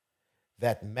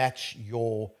that match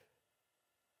your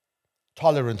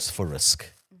tolerance for risk.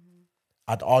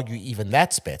 I'd argue even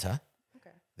that's better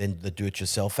than the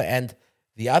do-it-yourselfer. And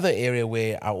the other area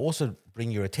where I also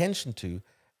bring your attention to,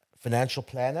 financial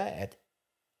planner at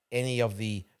any of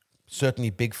the certainly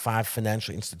big 5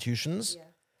 financial institutions,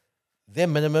 their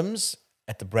minimums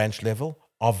at the branch level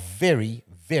are very,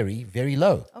 very, very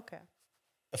low. Okay.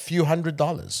 A few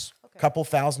 $100s, a couple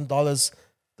 $1,000,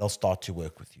 they'll start to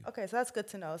work with you. Okay, so that's good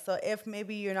to know. So if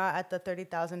maybe you're not at the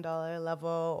 $30,000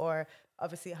 level, or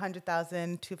obviously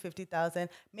 $100,000 to $50,000,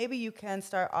 maybe you can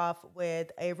start off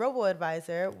with a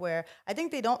robo-advisor where I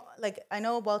think they don't, like, I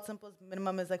know Wealthsimple's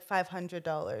minimum is like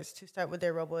 $500 to start with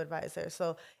their robo-advisor.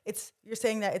 So you're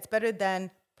saying that it's better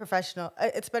than professional,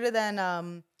 it's better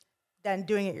than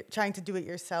doing it, trying to do it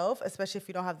yourself, especially if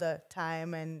you don't have the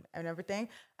time and everything.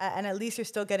 And at least you're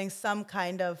still getting some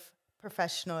kind of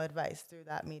professional advice through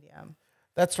that medium.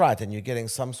 That's right. And you're getting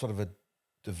some sort of a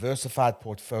diversified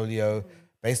portfolio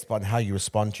based upon how you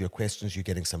respond to your questions. You're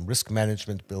getting some risk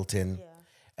management built in. Yeah.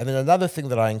 And then another thing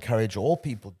that I encourage all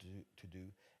people to do,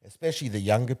 especially the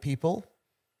younger people,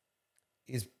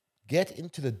 is get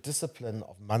into the discipline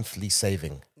of monthly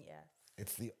saving. Yes.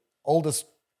 It's the oldest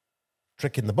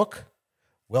trick in the book.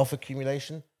 Wealth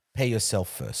accumulation, pay yourself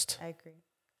first. I agree.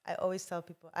 I always tell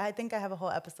people, I think I have a whole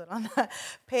episode on that.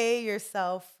 Pay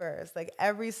yourself first. Like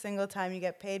every single time you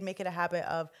get paid, make it a habit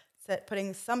of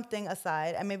putting something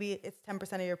aside. And maybe it's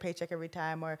 10% of your paycheck every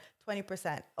time, or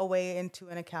 20% away into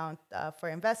an account for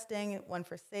investing, one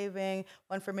for saving,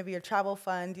 one for maybe your travel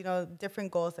fund,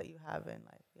 different goals that you have in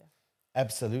life. Yeah.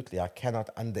 Absolutely. I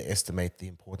cannot underestimate the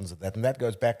importance of that. And that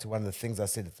goes back to one of the things I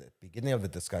said at the beginning of the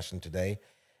discussion today,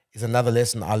 is another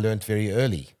lesson I learned very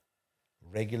early.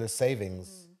 Regular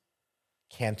savings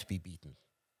can't be beaten.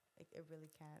 It really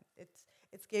can't.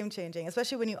 It's game changing,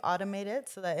 especially when you automate it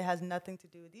so that it has nothing to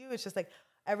do with you. It's just like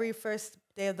every first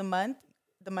day of the month,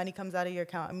 the money comes out of your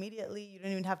account immediately. You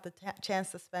don't even have the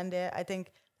chance to spend it. I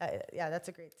think that's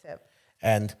a great tip.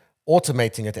 And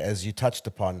automating it, as you touched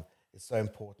upon, is so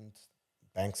important.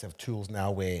 Banks have tools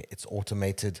now where it's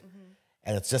automated,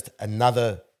 and it's just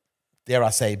another, dare I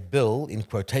say, bill in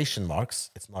quotation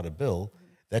marks. It's not a bill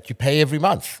that you pay every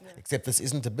month, except this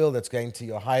isn't a bill that's going to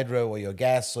your hydro or your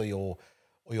gas or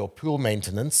your pool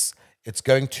maintenance. It's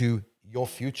going to your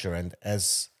future. And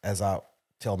as I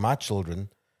tell my children,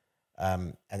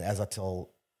 and as I tell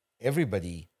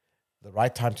everybody, the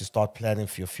right time to start planning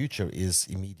for your future is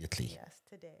immediately. Yes,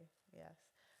 today. Yes.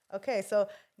 Okay, so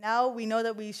now we know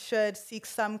that we should seek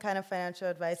some kind of financial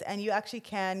advice, and you actually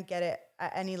can get it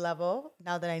at any level.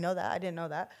 Now that I know that, I didn't know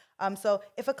that. So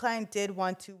if a client did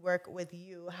want to work with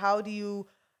you, how do you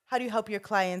help your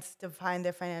clients define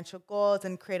their financial goals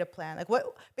and create a plan? Like what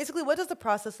does the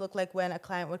process look like when a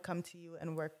client would come to you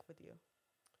and work with you?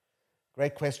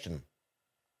 Great question.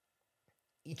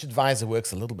 Each advisor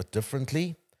works a little bit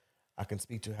differently. I can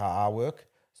speak to how I work.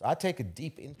 So I take a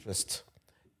deep interest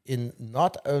in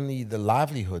not only the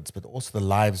livelihoods, but also the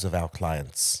lives of our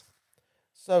clients.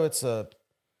 So it's a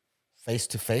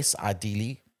face-to-face,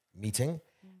 ideally, meeting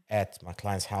at my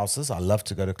clients' houses. I love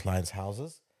to go to clients'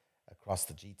 houses across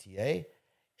the GTA.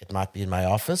 It might be in my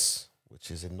office, which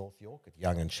is in North York at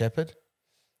Young and Shepherd,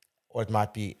 or it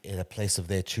might be in a place of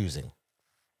their choosing.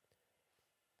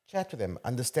 Chat with them,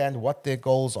 understand what their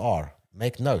goals are,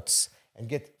 make notes, and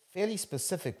get fairly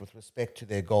specific with respect to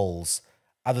their goals,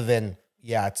 other than,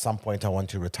 at some point I want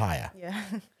to retire. Yeah.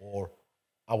 Or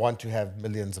I want to have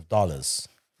millions of dollars.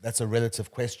 That's a relative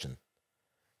question.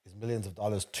 Is millions of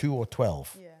dollars 2 or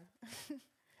 12? Yeah.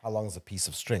 How long is a piece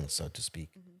of string, so to speak?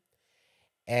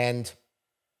 And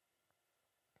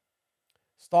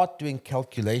start doing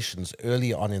calculations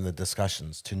early on in the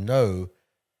discussions to know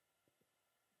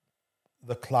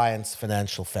the client's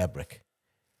financial fabric.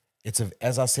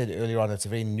 As I said earlier on, it's a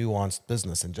very nuanced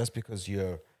business. And just because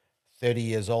you're 30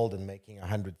 years old and making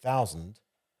 100,000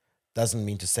 doesn't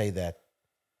mean to say that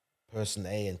person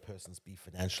A and person B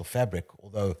financial fabric,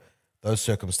 although those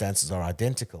circumstances are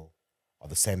identical, are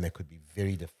the same. They could be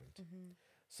very different.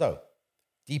 So,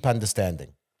 deep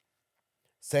understanding.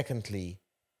 Secondly,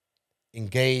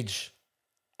 engage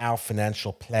our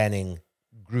financial planning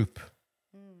group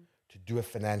to do a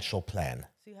financial plan.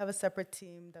 So you have a separate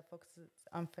team that focuses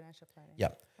on financial planning? Yeah.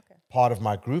 Okay. Part of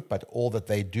my group, but all that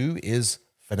they do is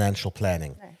financial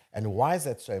planning. Nice. And why is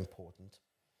that so important?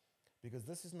 Because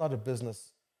this is not a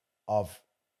business of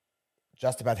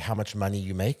just about how much money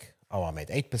you make. Oh, I made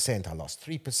 8%, I lost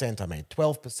 3%, I made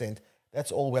 12%.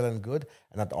 That's all well and good.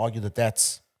 And I'd argue that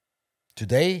that's,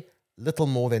 today, little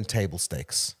more than table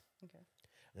stakes. Okay.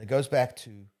 And it goes back to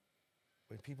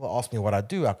when people ask me what I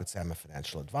do, I could say I'm a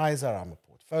financial advisor, I'm a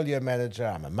portfolio manager,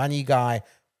 I'm a money guy.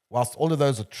 Whilst all of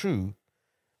those are true,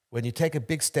 when you take a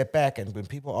big step back and when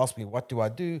people ask me, what do I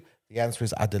do? The answer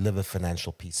is I deliver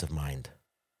financial peace of mind.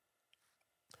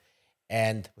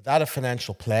 And without a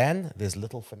financial plan, there's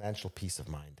little financial peace of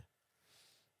mind.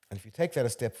 And if you take that a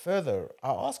step further,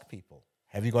 I ask people,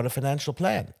 have you got a financial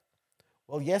plan?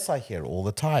 Well, yes, I hear all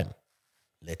the time.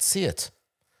 Let's see it.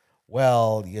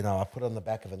 Well, I put it on the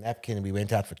back of a napkin and we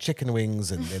went out for chicken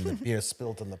wings and then the beer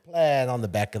spilled on the plan on the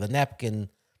back of the napkin.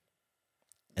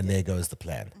 And there goes the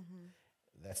plan.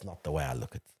 Mm-hmm. That's not the way I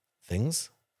look at things.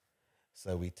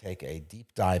 So we take a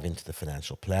deep dive into the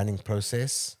financial planning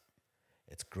process.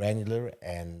 It's granular,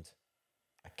 and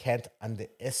I can't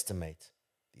underestimate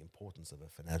the importance of a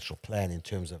financial plan in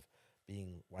terms of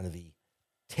being one of the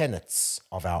tenets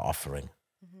of our offering.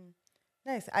 Mm-hmm.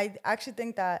 Nice. I actually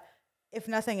think that if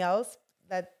nothing else,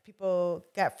 that people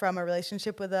get from a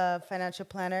relationship with a financial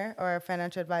planner or a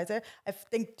financial advisor, I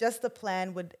think just the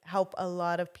plan would help a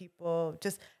lot of people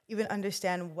just even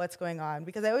understand what's going on.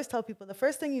 Because I always tell people the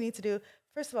first thing you need to do,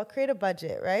 first of all, create a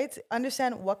budget, right?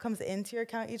 Understand what comes into your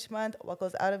account each month, what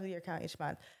goes out of your account each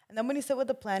month. And then when you sit with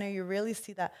the planner, you really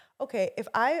see that, okay, if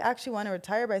I actually want to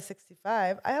retire by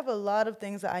 65, I have a lot of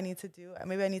things that I need to do.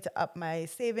 Maybe I need to up my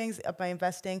savings, up my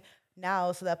investing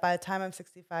now, so that by the time I'm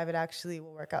 65, it actually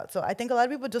will work out. So I think a lot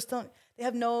of people just they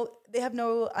have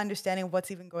no understanding of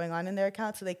what's even going on in their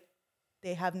account. So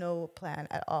they have no plan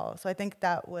at all. So I think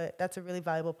that's a really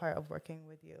valuable part of working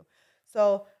with you.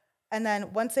 So, and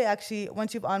then once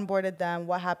you've onboarded them,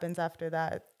 what happens after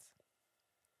that?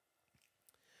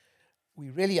 We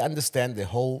really understand the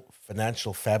whole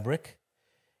financial fabric.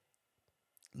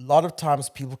 A lot of times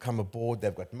people come aboard,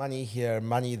 they've got money here,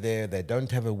 money there, they don't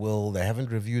have a will, they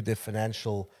haven't reviewed their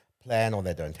financial plan, or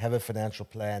they don't have a financial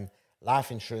plan.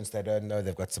 Life insurance, they don't know,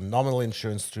 they've got some nominal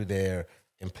insurance through their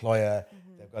employer,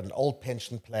 they've got an old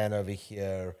pension plan over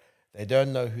here, they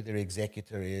don't know who their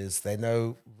executor is, they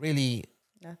know really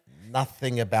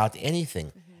nothing about anything.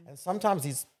 Mm-hmm. And sometimes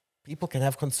these people can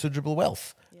have considerable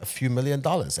wealth, a few $1 million,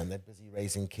 and they're busy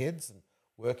raising kids and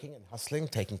working and hustling,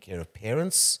 taking care of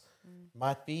parents.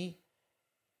 Might be.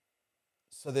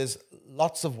 So there's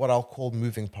lots of what I'll call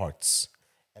moving parts.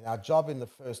 And our job in the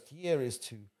first year is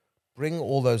to bring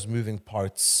all those moving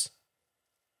parts,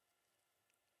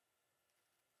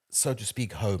 so to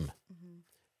speak, home. Mm-hmm.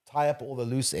 Tie up all the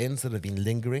loose ends that have been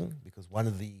lingering, because one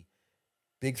of the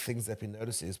big things that we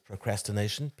notice is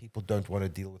procrastination. People don't want to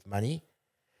deal with money.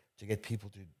 To get people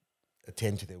to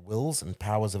attend to their wills and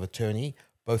powers of attorney,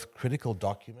 both critical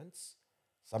documents.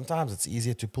 Sometimes it's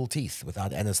easier to pull teeth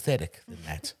without anesthetic than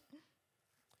that.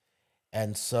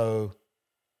 And so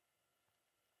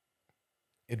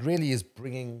it really is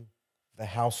bringing the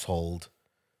household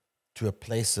to a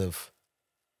place of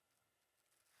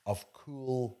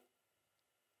cool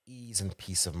ease and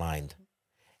peace of mind.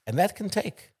 And that can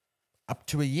take up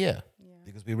to a year,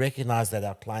 because we recognize that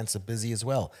our clients are busy as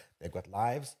well. They've got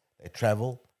lives, they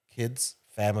travel, kids,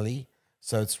 family.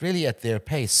 So it's really at their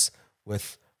pace,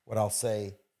 with what I'll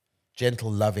say,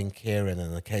 gentle, loving care and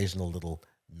an occasional little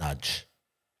nudge.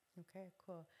 Okay,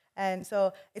 cool. And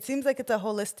so it seems like it's a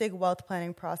holistic wealth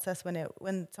planning process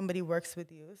when somebody works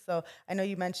with you. So I know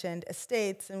you mentioned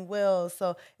estates and wills.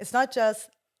 So it's not just,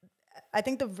 I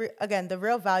think the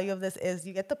real value of this is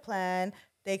you get the plan.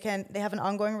 They have an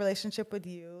ongoing relationship with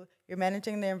you. You're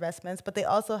managing their investments, but they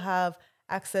also have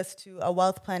access to a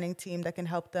wealth planning team that can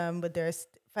help them with their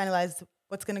finalize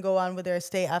what's going to go on with their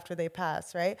estate after they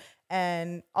pass, right?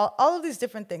 And all of these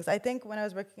different things. I think when I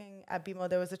was working at BMO,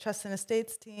 there was a trust and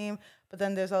estates team, but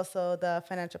then there's also the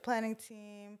financial planning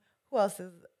team. Who else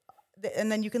is?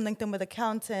 And then you can link them with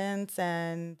accountants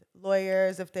and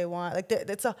lawyers if they want. Like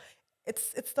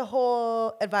it's the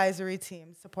whole advisory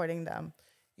team supporting them.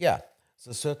 Yeah.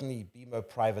 So certainly BMO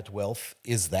Private Wealth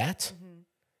is that. Mm-hmm.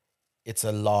 It's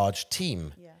a large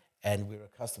team. Yeah. And we're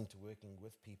accustomed to working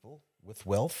with people with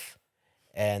wealth.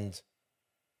 And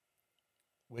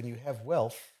when you have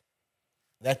wealth,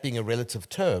 that being a relative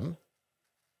term,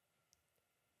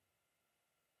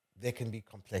 there can be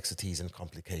complexities and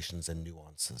complications and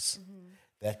nuances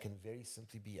that can very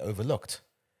simply be overlooked.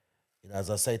 As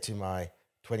I say to my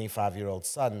 25-year-old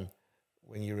son,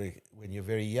 when you're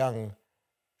very young,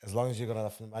 as long as you've got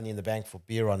enough money in the bank for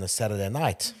beer on a Saturday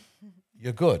night,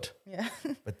 you're good. Yeah.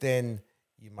 But then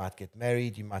you might get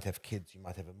married, you might have kids, you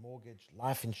might have a mortgage,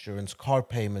 life insurance, car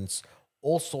payments,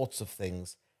 all sorts of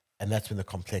things, and that's when the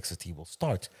complexity will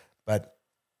start. But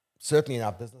certainly in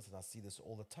our business, and I see this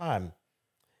all the time,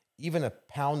 even a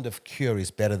pound of cure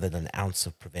is better than an ounce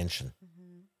of prevention.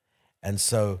 And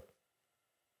so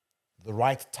the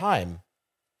right time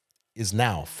is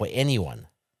now for anyone.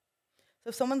 So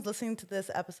if someone's listening to this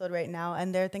episode right now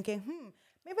and they're thinking,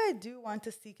 maybe I do want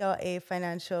to seek out a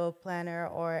financial planner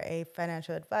or a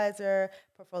financial advisor,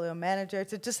 portfolio manager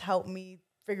to just help me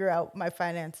figure out my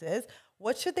finances,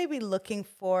 what should they be looking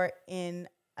for in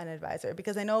an advisor?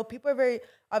 Because I know people are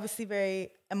obviously very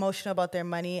emotional about their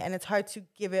money, and it's hard to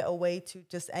give it away to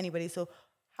just anybody. So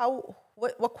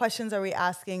what questions are we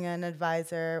asking an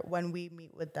advisor when we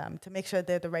meet with them to make sure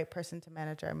they're the right person to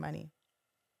manage our money?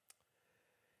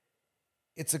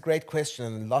 It's a great question,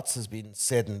 and lots has been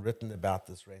said and written about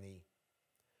this, Rennie.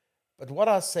 But what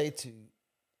I say to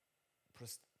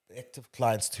prospective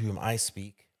clients to whom I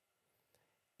speak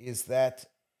is that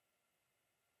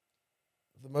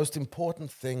the most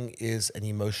important thing is an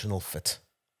emotional fit.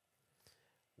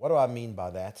 What do I mean by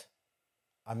that?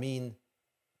 I mean,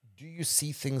 do you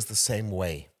see things the same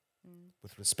way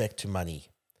with respect to money?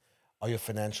 Are your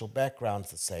financial backgrounds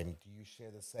the same? Do you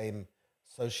share the same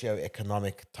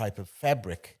socioeconomic type of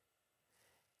fabric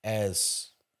as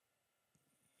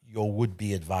your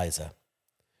would-be advisor?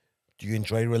 Do you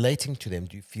enjoy relating to them?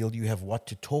 Do you feel you have what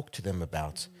to talk to them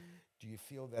about? Do you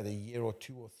feel that a year or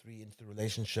 2 or 3 into the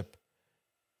relationship,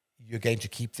 you're going to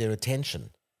keep their attention?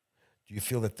 Do you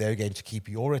feel that they're going to keep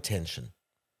your attention?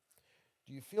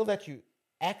 Do you feel that you're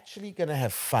actually going to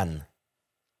have fun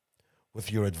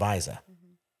with your advisor?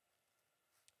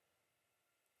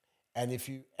 And if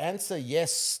you answer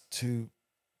yes to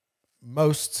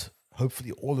most,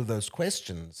 hopefully all of those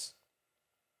questions,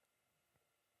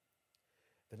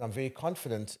 then I'm very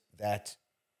confident that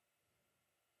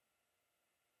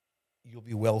you'll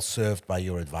be well served by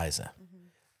your advisor.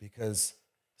 Because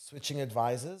switching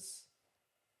advisors,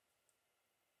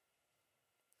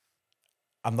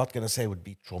 I'm not going to say would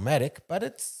be traumatic, but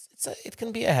it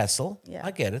can be a hassle. Yeah.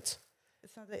 I get it.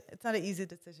 It's not an easy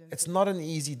decision. It's not an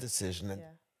easy decision. And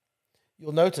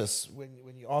you'll notice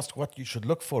when you ask what you should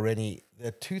look for, Rennie, there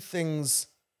are 2 things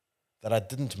that I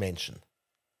didn't mention.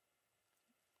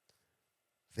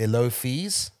 They're low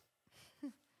fees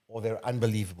or they're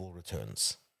unbelievable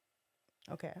returns.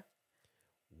 Okay.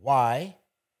 Why?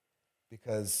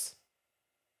 Because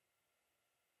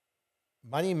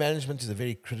money management is a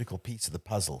very critical piece of the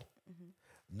puzzle.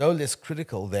 No less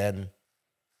critical than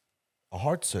a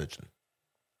heart surgeon.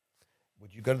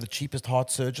 Would you go to the cheapest heart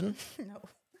surgeon? No.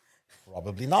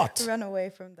 Probably not. Run away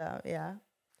from that, yeah.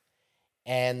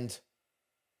 And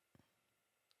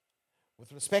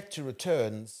with respect to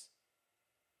returns,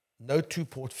 no 2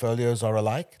 portfolios are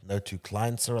alike, no 2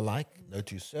 clients are alike, no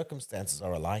 2 circumstances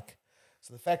are alike.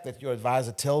 So the fact that your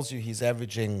advisor tells you he's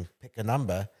averaging, pick a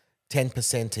number,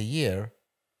 10% a year,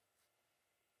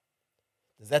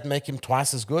 does that make him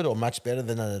twice as good or much better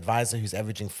than an advisor who's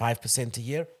averaging 5% a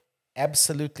year?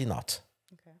 Absolutely not.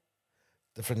 Okay.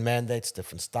 Different mandates,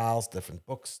 different styles, different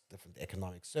books, different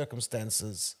economic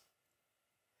circumstances.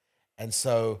 And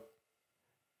so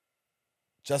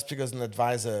just because an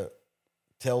advisor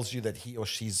tells you that he or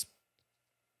she's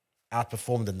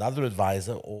outperformed another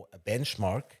advisor or a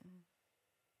benchmark,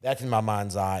 that in my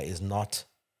mind's eye is not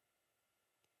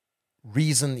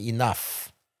reason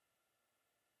enough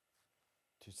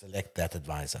to select that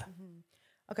advisor.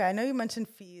 Okay, I know you mentioned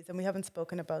fees, and we haven't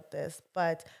spoken about this,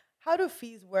 but how do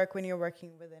fees work when you're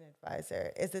working with an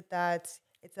advisor? Is it that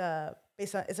it's a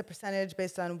percentage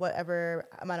based on whatever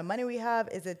amount of money we have?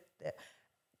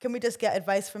 Can we just get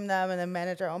advice from them and then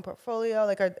manage our own portfolio?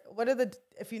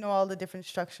 If you know all the different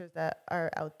structures that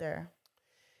are out there?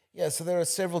 Yeah, so there are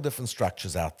several different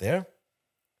structures out there.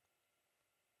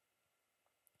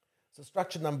 So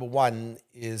structure number 1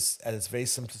 is, at its very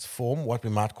simplest form, what we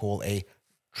might call a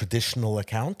traditional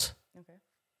account. Okay.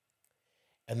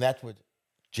 And that would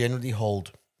generally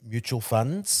hold mutual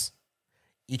funds.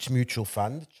 Each mutual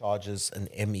fund charges an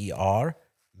MER,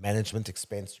 management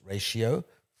expense ratio.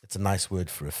 It's a nice word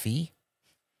for a fee.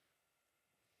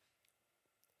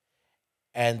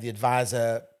 And the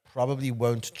advisor probably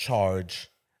won't charge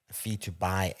a fee to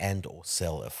buy and or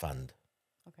sell a fund.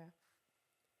 Okay.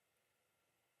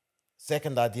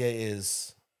 Second idea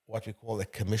is what we call a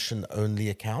commission-only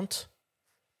account.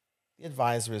 The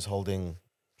advisor is holding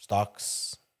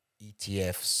stocks,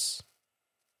 ETFs,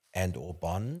 and or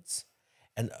bonds,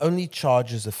 and only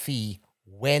charges a fee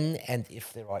when and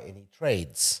if there are any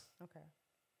trades. Okay.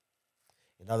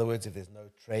 In other words, if there's no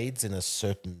trades in a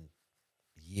certain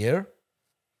year,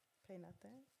 pay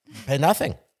nothing. Pay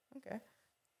nothing. Okay.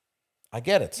 I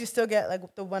get it. Do you still get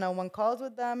like the one-on-one calls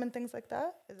with them and things like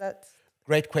that? Is that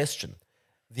Great question.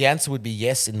 The answer would be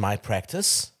yes in my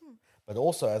practice, but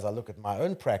also as I look at my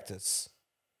own practice,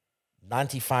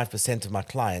 95% of my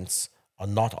clients are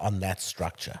not on that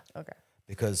structure. Okay.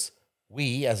 Because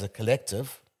we as a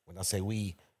collective, when I say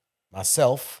we,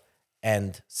 myself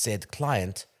and said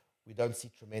client, we don't see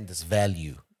tremendous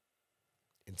value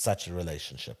in such a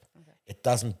relationship. Okay. It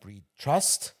doesn't breed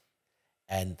trust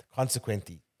and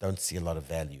consequently don't see a lot of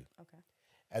value. Okay.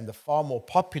 And the far more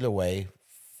popular way,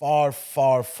 far,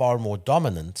 far, far more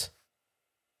dominant,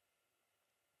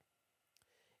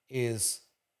 is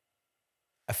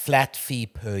a flat fee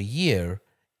per year,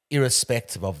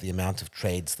 irrespective of the amount of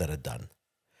trades that are done.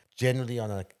 Generally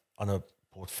on a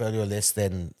portfolio less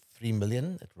than 3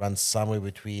 million, it runs somewhere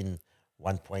between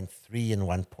 1.3 and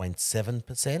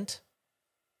 1.7%.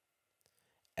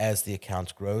 As the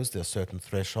account grows, there are certain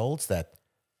thresholds that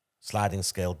sliding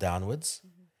scale downwards.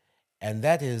 Mm-hmm. And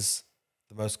that is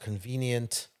the most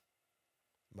convenient,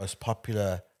 most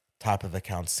popular type of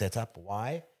account setup.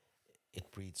 Why?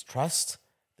 It breeds trust.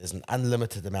 There's an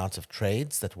unlimited amount of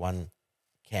trades that one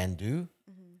can do.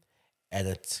 Mm-hmm. And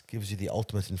it gives you the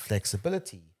ultimate in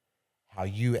flexibility how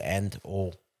you and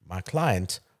or my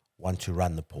client want to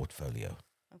run the portfolio.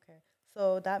 Okay.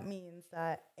 So that means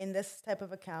that in this type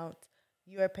of account,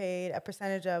 you are paid a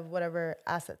percentage of whatever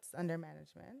assets under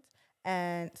management.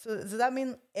 And so does that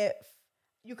mean if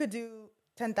you could do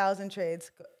 10,000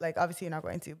 trades, like obviously you're not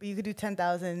going to, but you could do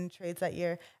 10,000 trades that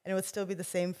year and it would still be the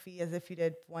same fee as if you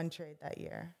did one trade that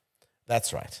year?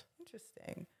 That's right.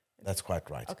 Interesting. That's quite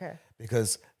right. Okay.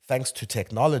 Because thanks to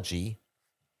technology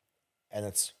and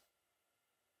it's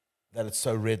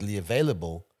so readily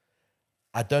available,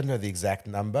 I don't know the exact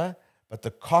number, but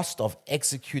the cost of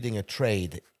executing a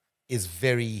trade is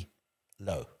very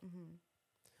low. Mm-hmm.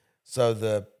 So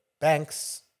the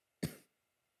banks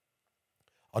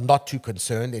are not too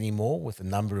concerned anymore with the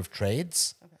number of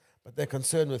trades, okay, but they're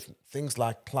concerned with things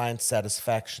like client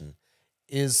satisfaction.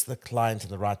 Is the client in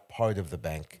the right part of the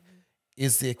bank? Mm-hmm.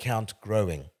 Is the account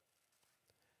growing?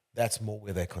 That's more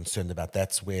where they're concerned about.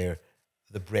 That's where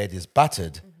the bread is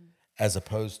buttered, mm-hmm, as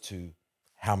opposed to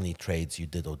how many trades you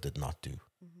did or did not do.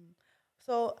 Mm-hmm.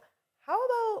 So how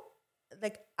about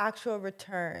like actual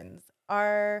returns?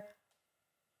 I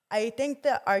think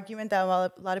the argument that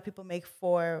a lot of people make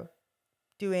for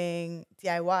doing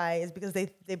DIY is because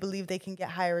they believe they can get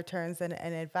higher returns than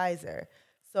an advisor.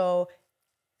 So,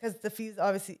 because the fees,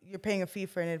 obviously, you're paying a fee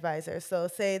for an advisor. So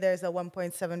say there's a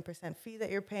 1.7% fee that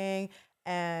you're paying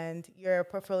and your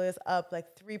portfolio is up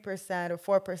like 3%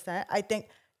 or 4%. I think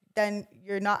then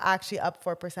you're not actually up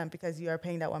 4% because you are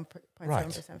paying that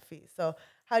 1.7% fee. So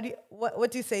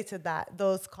what do you say to that?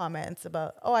 Those comments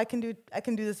about, oh, I can do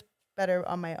this better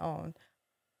on my own.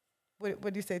 What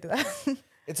do you say to that?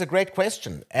 It's a great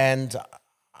question, and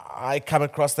I come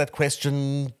across that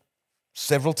question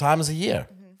several times a year.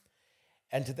 Mm-hmm.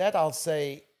 And to that, I'll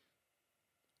say,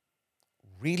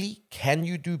 really, can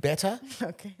you do better?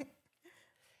 Okay.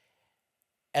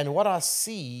 And what I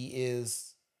see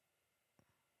is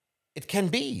it can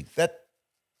be that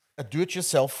a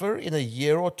do-it-yourselfer in a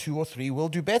year or 2 or 3 will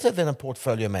do better than a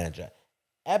portfolio manager.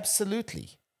 Absolutely.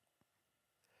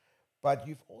 But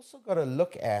you've also got to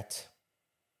look at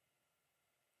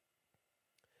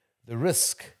the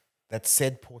risk that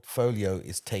said portfolio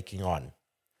is taking on.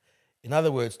 In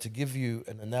other words, to give you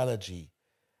an analogy,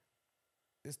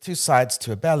 there's 2 sides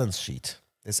to a balance sheet.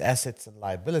 There's assets and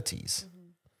liabilities. Mm-hmm.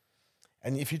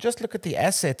 And if you just look at the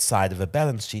asset side of a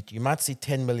balance sheet, you might see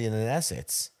 10 million in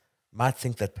assets, might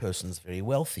think that person's very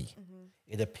wealthy. Mm-hmm.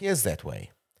 It appears that way.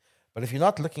 But if you're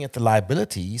not looking at the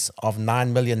liabilities of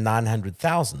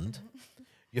 9,900,000,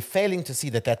 you're failing to see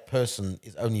that that person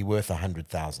is only worth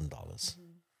 $100,000. Mm-hmm.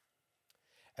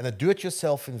 And a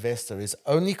do-it-yourself investor is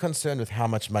only concerned with how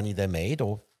much money they made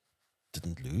or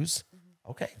didn't lose.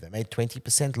 Mm-hmm. Okay, they made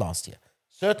 20% last year.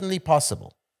 Certainly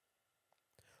possible.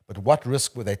 But what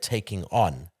risk were they taking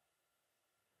on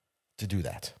to do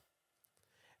that?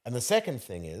 And the second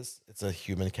thing is, it's a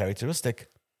human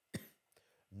characteristic.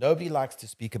 Nobody likes to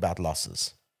speak about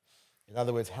losses. In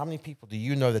other words, how many people do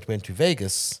you know that went to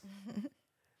Vegas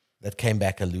that came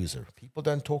back a loser? People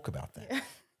don't talk about that. Yeah.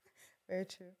 Very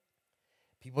true.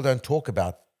 People don't talk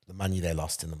about the money they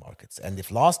lost in the markets. And if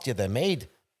last year they made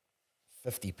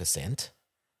 50%,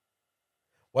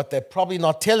 what they're probably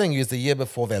not telling you is the year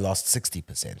before they lost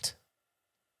 60%.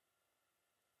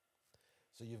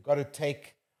 So you've got to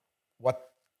take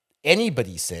what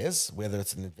anybody says, whether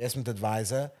it's an investment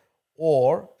advisor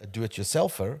or a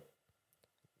do-it-yourselfer,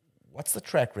 what's the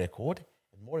track record?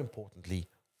 And more importantly,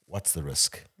 what's the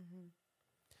risk? Mm-hmm.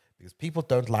 Because people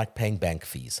don't like paying bank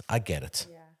fees. I get it.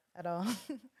 Yeah, at all.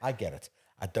 I get it.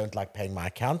 I don't like paying my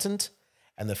accountant,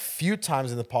 And the few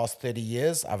times in the past 30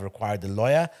 years I've required a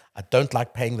lawyer, I don't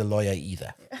like paying the lawyer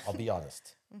either. I'll be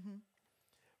honest.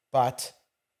 But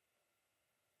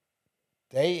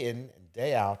day in and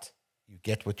day out, you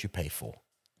get what you pay for.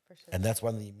 For sure. And that's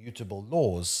one of the immutable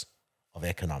laws of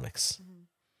economics.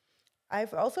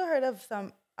 I've also heard of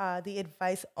some the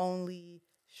advice-only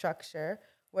structure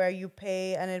where you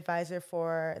pay an advisor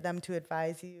for them to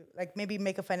advise you, like maybe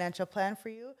make a financial plan for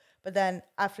you, but then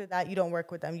after that, you don't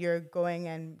work with them. You're going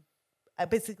and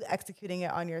basically executing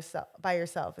it on yourself by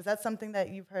yourself. Is that something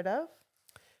that you've heard of?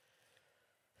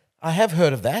 I have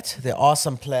heard of that. There are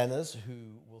some planners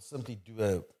who will simply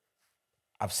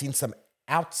I've seen some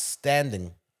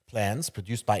outstanding plans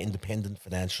produced by independent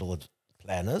financial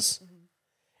planners,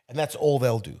 and that's all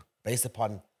they'll do, based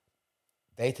upon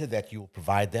data that you will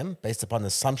provide them, based upon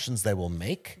assumptions they will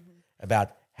make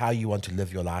about how you want to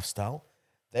live your lifestyle.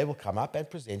 They will come up and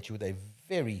present you with a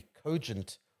very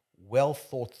cogent, well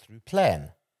thought through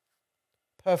plan.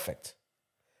 Perfect.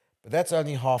 But that's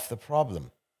only half the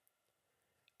problem.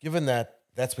 Given that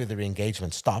that's where their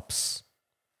engagement stops,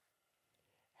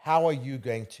 how are you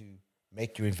going to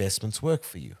make your investments work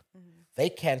for you? They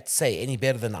can't say any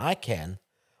better than I can,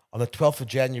 on the 12th of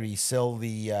January, sell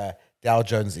the Dow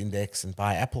Jones index and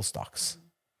buy Apple stocks.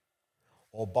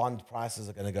 Or bond prices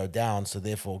are going to go down, so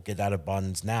therefore get out of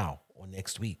bonds now or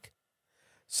next week.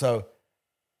 So,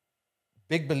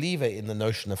 big believer in the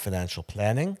notion of financial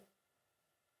planning,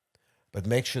 but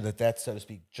make sure that that, so to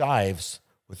speak, jives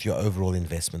with your overall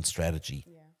investment strategy,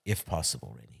 if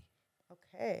possible, Rennie.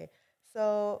 Okay.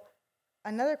 So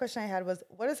another question I had was,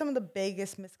 what are some of the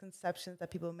biggest misconceptions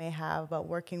that people may have about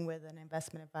working with an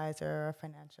investment advisor or a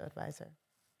financial advisor?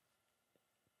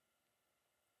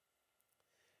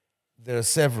 There are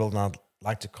several, and I'd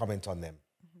like to comment on them.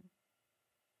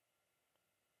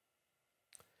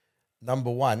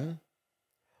 Number one,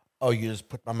 oh, you just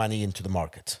put my money into the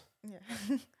market. Yeah.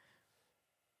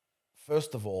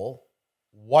 First of all,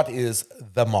 what is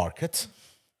the market?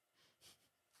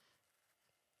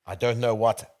 I don't know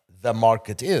what the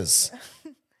market is.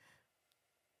 Yeah.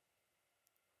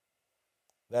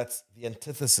 That's the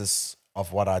antithesis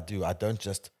of what I do. I don't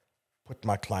just put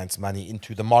my clients' money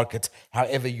into the market,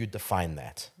 however you define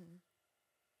that.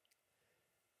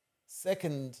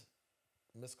 Second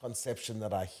misconception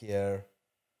that I hear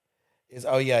is,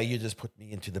 oh yeah, you just put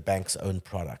me into the bank's own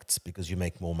products because you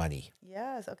make more money.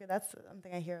 Yes. Okay. That's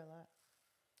something I hear a lot.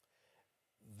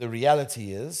 The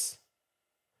reality is,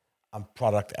 I'm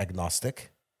product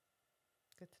agnostic.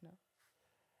 Good to know.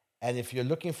 And if you're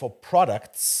looking for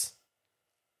products,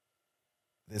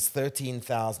 there's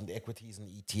 13,000 equities and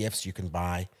ETFs you can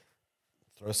buy.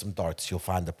 Throw some darts, you'll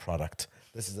find a product.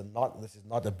 This is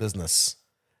not a business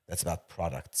that's about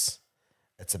products.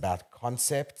 It's about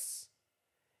concepts.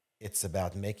 It's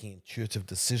about making intuitive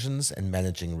decisions and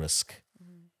managing risk.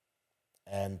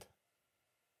 And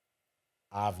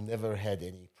I've never had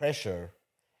any pressure,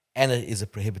 and it is a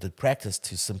prohibited practice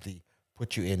to simply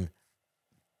put you in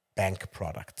bank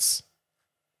products.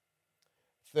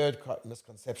 Third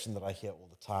misconception that I hear all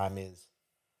the time is,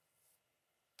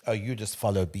 oh, you just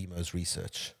follow BMO's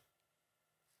research.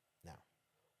 Now,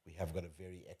 we have got a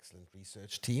very excellent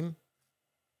research team.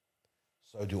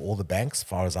 So do all the banks, as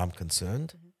far as I'm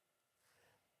concerned.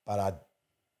 But I'd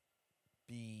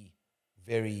be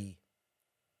very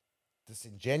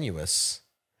disingenuous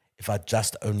if I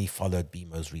just only followed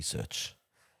BMO's research.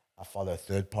 I follow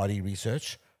third-party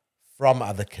research from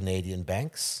other Canadian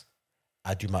banks.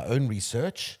 I do my own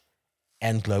research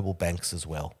and global banks as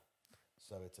well.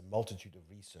 So it's a multitude of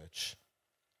research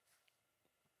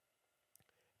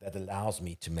that allows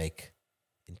me to make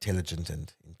intelligent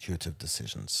and intuitive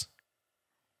decisions.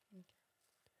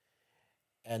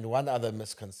 And one other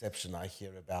misconception I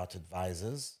hear about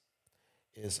advisors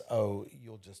is, oh,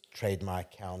 you'll just trade my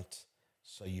account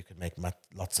so you can make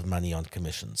lots of money on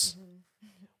commissions.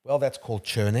 Well, that's called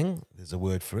churning. There's a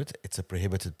word for it. It's a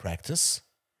prohibited practice.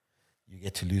 You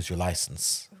get to lose your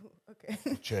license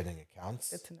for churning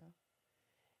accounts. Good to know.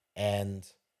 And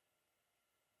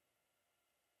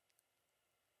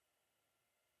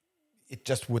it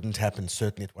just wouldn't happen,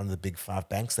 certainly at one of the big five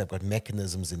banks. They've got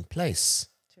mechanisms in place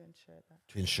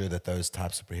to ensure that those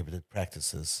types of prohibited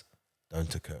practices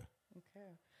don't occur. Okay.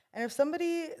 And if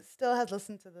somebody still has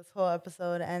listened to this whole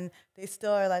episode and they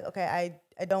still are like, okay,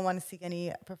 I don't want to seek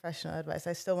any professional advice.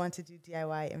 I still want to do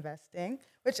DIY investing,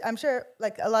 which I'm sure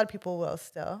like a lot of people will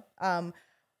still.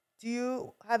 Do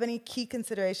you have any key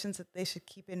considerations that they should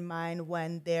keep in mind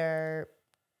when they're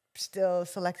still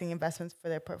selecting investments for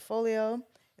their portfolio?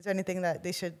 Is there anything that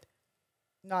they should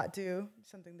not do,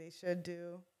 something they should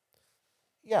do?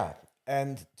 Yeah.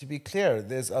 And to be clear,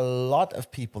 there's a lot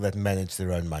of people that manage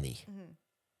their own money.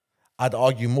 I'd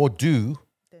argue more do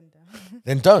Then don't.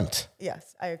 than don't.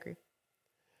 Yes, I agree.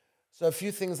 So a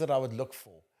few things that I would look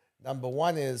for. Number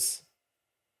one is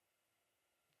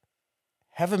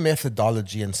have a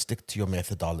methodology and stick to your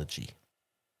methodology,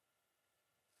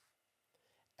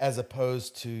 as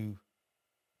opposed to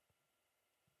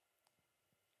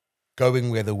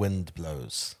going where the wind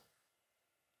blows.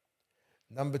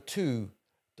 Number two,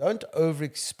 don't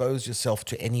overexpose yourself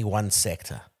to any one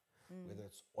sector, whether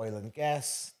it's oil and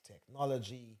gas,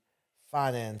 technology,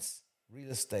 finance,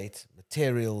 real estate,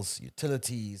 materials,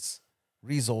 utilities,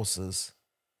 resources.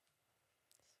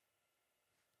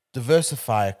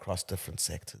 Diversify across different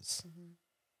sectors.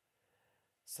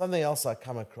 Something else I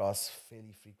come across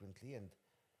fairly frequently, and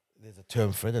there's a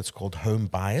term for it, it's called home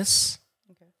bias.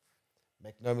 Okay.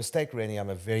 Make no mistake, Rennie, I'm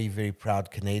a very, very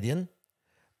proud Canadian,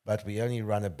 but we only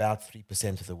run about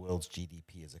 3% of the world's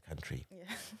GDP as a country.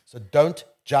 Yeah. So don't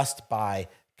just buy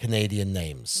Canadian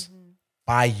names.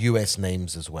 Buy US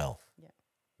names as well. Yeah.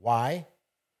 Why?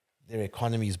 Their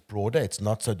economy is broader. It's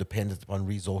not so dependent upon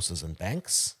resources and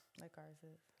banks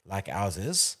like ours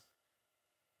is.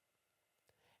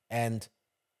 And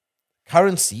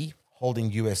currency,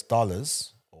 holding US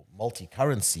dollars or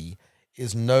multi-currency,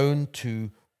 is known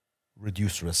to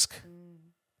reduce risk.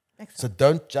 So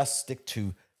don't just stick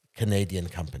to Canadian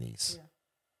companies.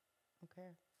 Yeah.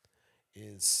 Okay.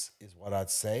 Is what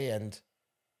I'd say. And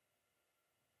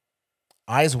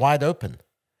eyes wide open.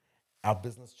 Our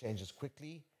business changes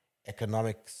quickly.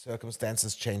 Economic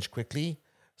circumstances change quickly.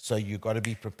 So you've got to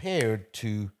be prepared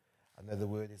to, I know the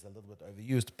word is a little bit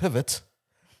overused, pivot,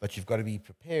 but you've got to be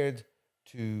prepared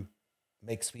to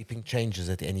make sweeping changes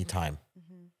at any time.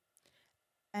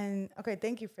 And okay,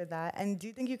 thank you for that. And do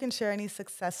you think you can share any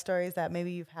success stories that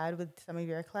maybe you've had with some of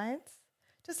your clients?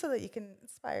 Just so that you can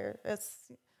inspire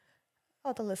us,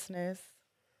 all the listeners.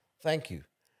 Thank you.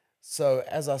 So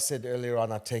as I said earlier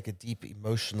on, I take a deep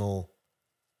emotional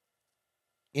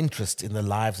interest in the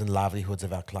lives and livelihoods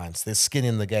of our clients. There's skin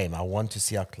in the game. I want to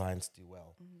see our clients do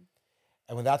well.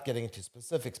 And without getting into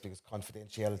specifics, because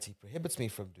confidentiality prohibits me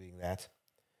from doing that,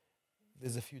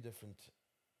 there's a few different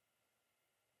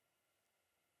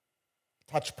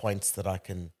touch points that I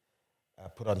can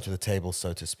put onto the table,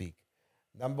 so to speak.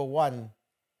 Number one,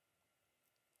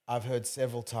 I've heard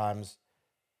several times,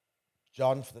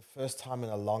 John, for the first time in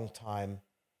a long time,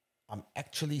 I'm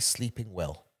actually sleeping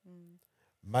well.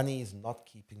 Money is not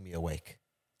keeping me awake.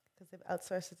 Because they've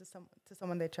outsourced it to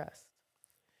someone they trust.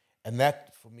 And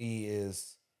that, for me,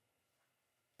 is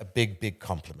a big, big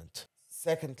compliment.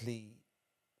 Secondly,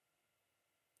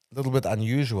 a little bit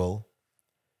unusual,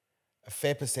 a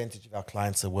fair percentage of our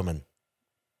clients are women.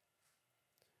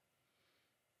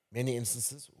 Many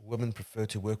instances, women prefer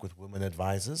to work with women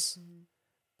advisors,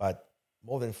 but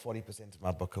more than 40% of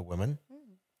my book are women.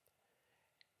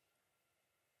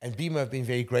 And BMO have been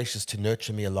very gracious to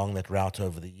nurture me along that route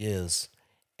over the years.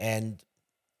 And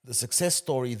the success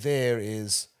story there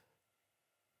is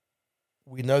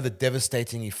we know the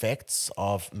devastating effects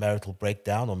of marital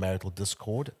breakdown or marital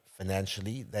discord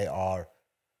financially. They are,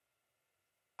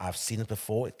 I've seen it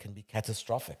before, it can be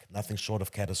catastrophic, nothing short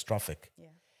of catastrophic. Yeah.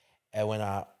 And when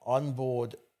I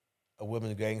onboard a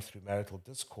woman going through marital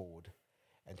discord,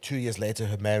 and 2 years later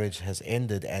her marriage has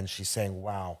ended, and she's saying,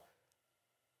 wow,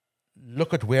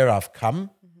 look at where I've come.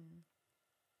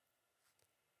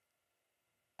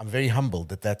 I'm very humbled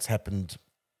that that's happened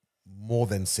more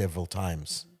than several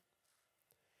times.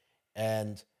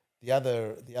 And the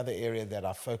other area that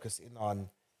I focus in on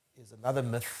is another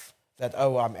myth that,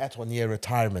 oh, I'm at or near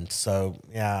retirement, so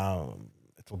yeah,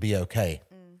 it'll be okay.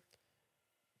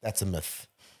 That's a myth.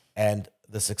 And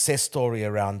the success story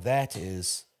around that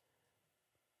is,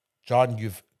 John,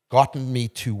 you've gotten me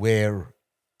to where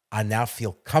I now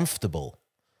feel comfortable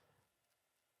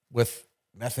with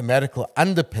mathematical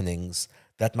underpinnings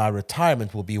that my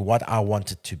retirement will be what I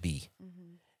want it to be.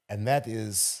 And that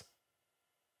is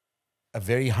a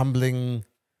very humbling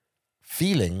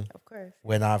feeling, Of course.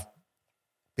 when I've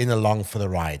been along for the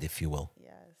ride, if you will.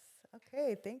 Yes.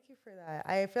 Okay. Thank you for that.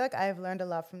 I feel like I've learned a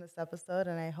lot from this episode,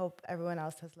 and I hope everyone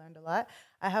else has learned a lot.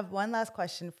 I have one last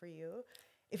question for you.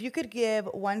 If you could give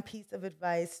one piece of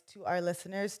advice to our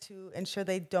listeners to ensure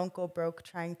they don't go broke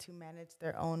trying to manage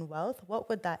their own wealth, what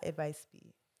would that advice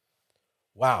be?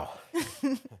 Wow.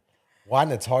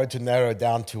 One, it's hard to narrow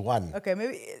down to one. Okay,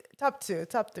 maybe top two,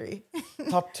 top three.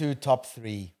 Top two, top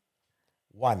three.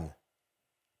 One,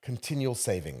 continual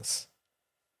savings,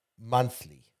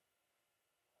 monthly.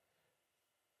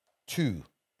 Two,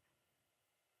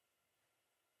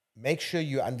 make sure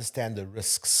you understand the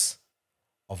risks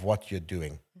of what you're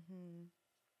doing.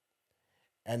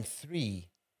 And 3,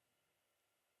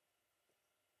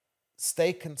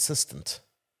 stay consistent.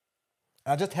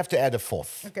 I just have to add a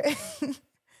 4th. Okay.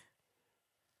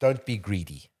 Don't be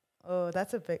greedy. Oh,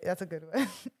 that's a good one.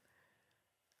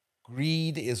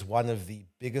 Greed is one of the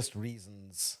biggest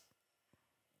reasons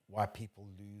why people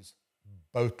lose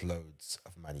boatloads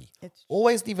of money.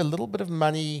 Always leave a little bit of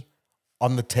money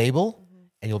on the table,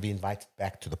 and you'll be invited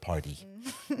back to the party.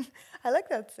 I like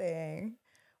that saying.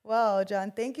 Wow,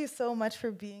 John, thank you so much for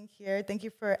being here. Thank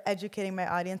you for educating my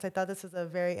audience. I thought this was a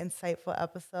very insightful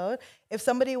episode. If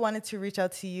somebody wanted to reach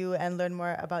out to you and learn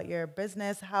more about your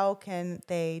business, how can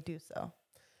they do so?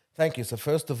 Thank you. So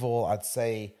first of all, I'd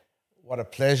say what a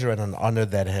pleasure and an honor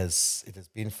it has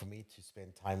been for me to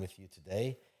spend time with you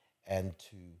today and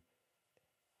to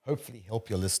hopefully help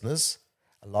your listeners.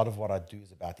 A lot of what I do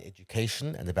is about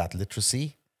education and about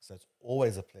literacy. So it's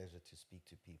always a pleasure to speak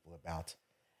to people about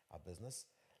our business.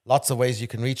 Lots of ways you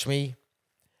can reach me.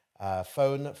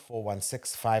 Phone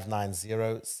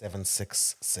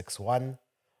 416-590-7661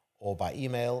 or by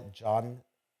email John,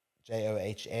 John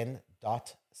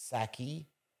Sacke,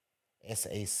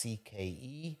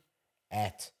 Sacke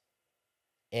at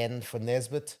N for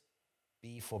Nesbitt,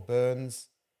 B for Burns,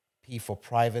 P for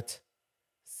private,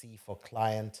 C for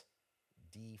client,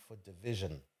 D for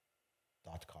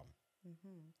division.com.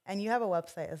 And you have a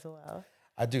website as well.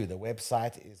 I do. The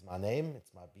website is my name.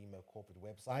 It's my BMO corporate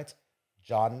website,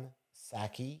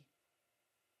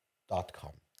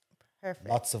 johnsacke.com. Perfect.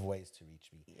 Lots of ways to reach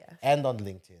me. Yes. And on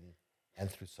LinkedIn and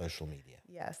through social media.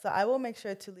 Yeah, so I will make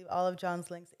sure to leave all of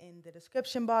John's links in the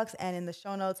description box and in the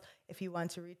show notes if you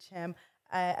want to reach him.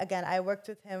 Again, I worked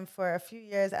with him for a few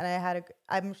years, and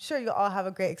I'm sure you all have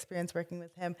a great experience working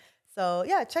with him. So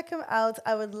yeah, check him out.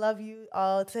 I would love you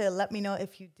all to let me know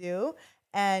if you do.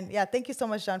 And yeah, thank you so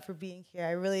much, John, for being here.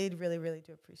 I really, really, really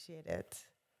do appreciate it.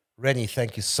 Rennie,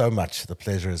 thank you so much. The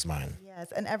pleasure is mine.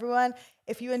 Yes, and everyone,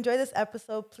 if you enjoy this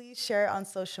episode, please share it on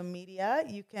social media.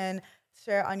 You can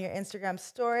share on your Instagram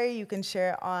story. You can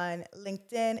share on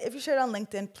LinkedIn. If you share it on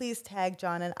LinkedIn, please tag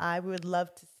John and I. We would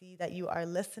love to see that you are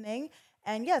listening.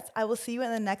 And yes, I will see you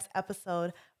in the next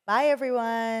episode. Bye,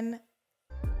 everyone.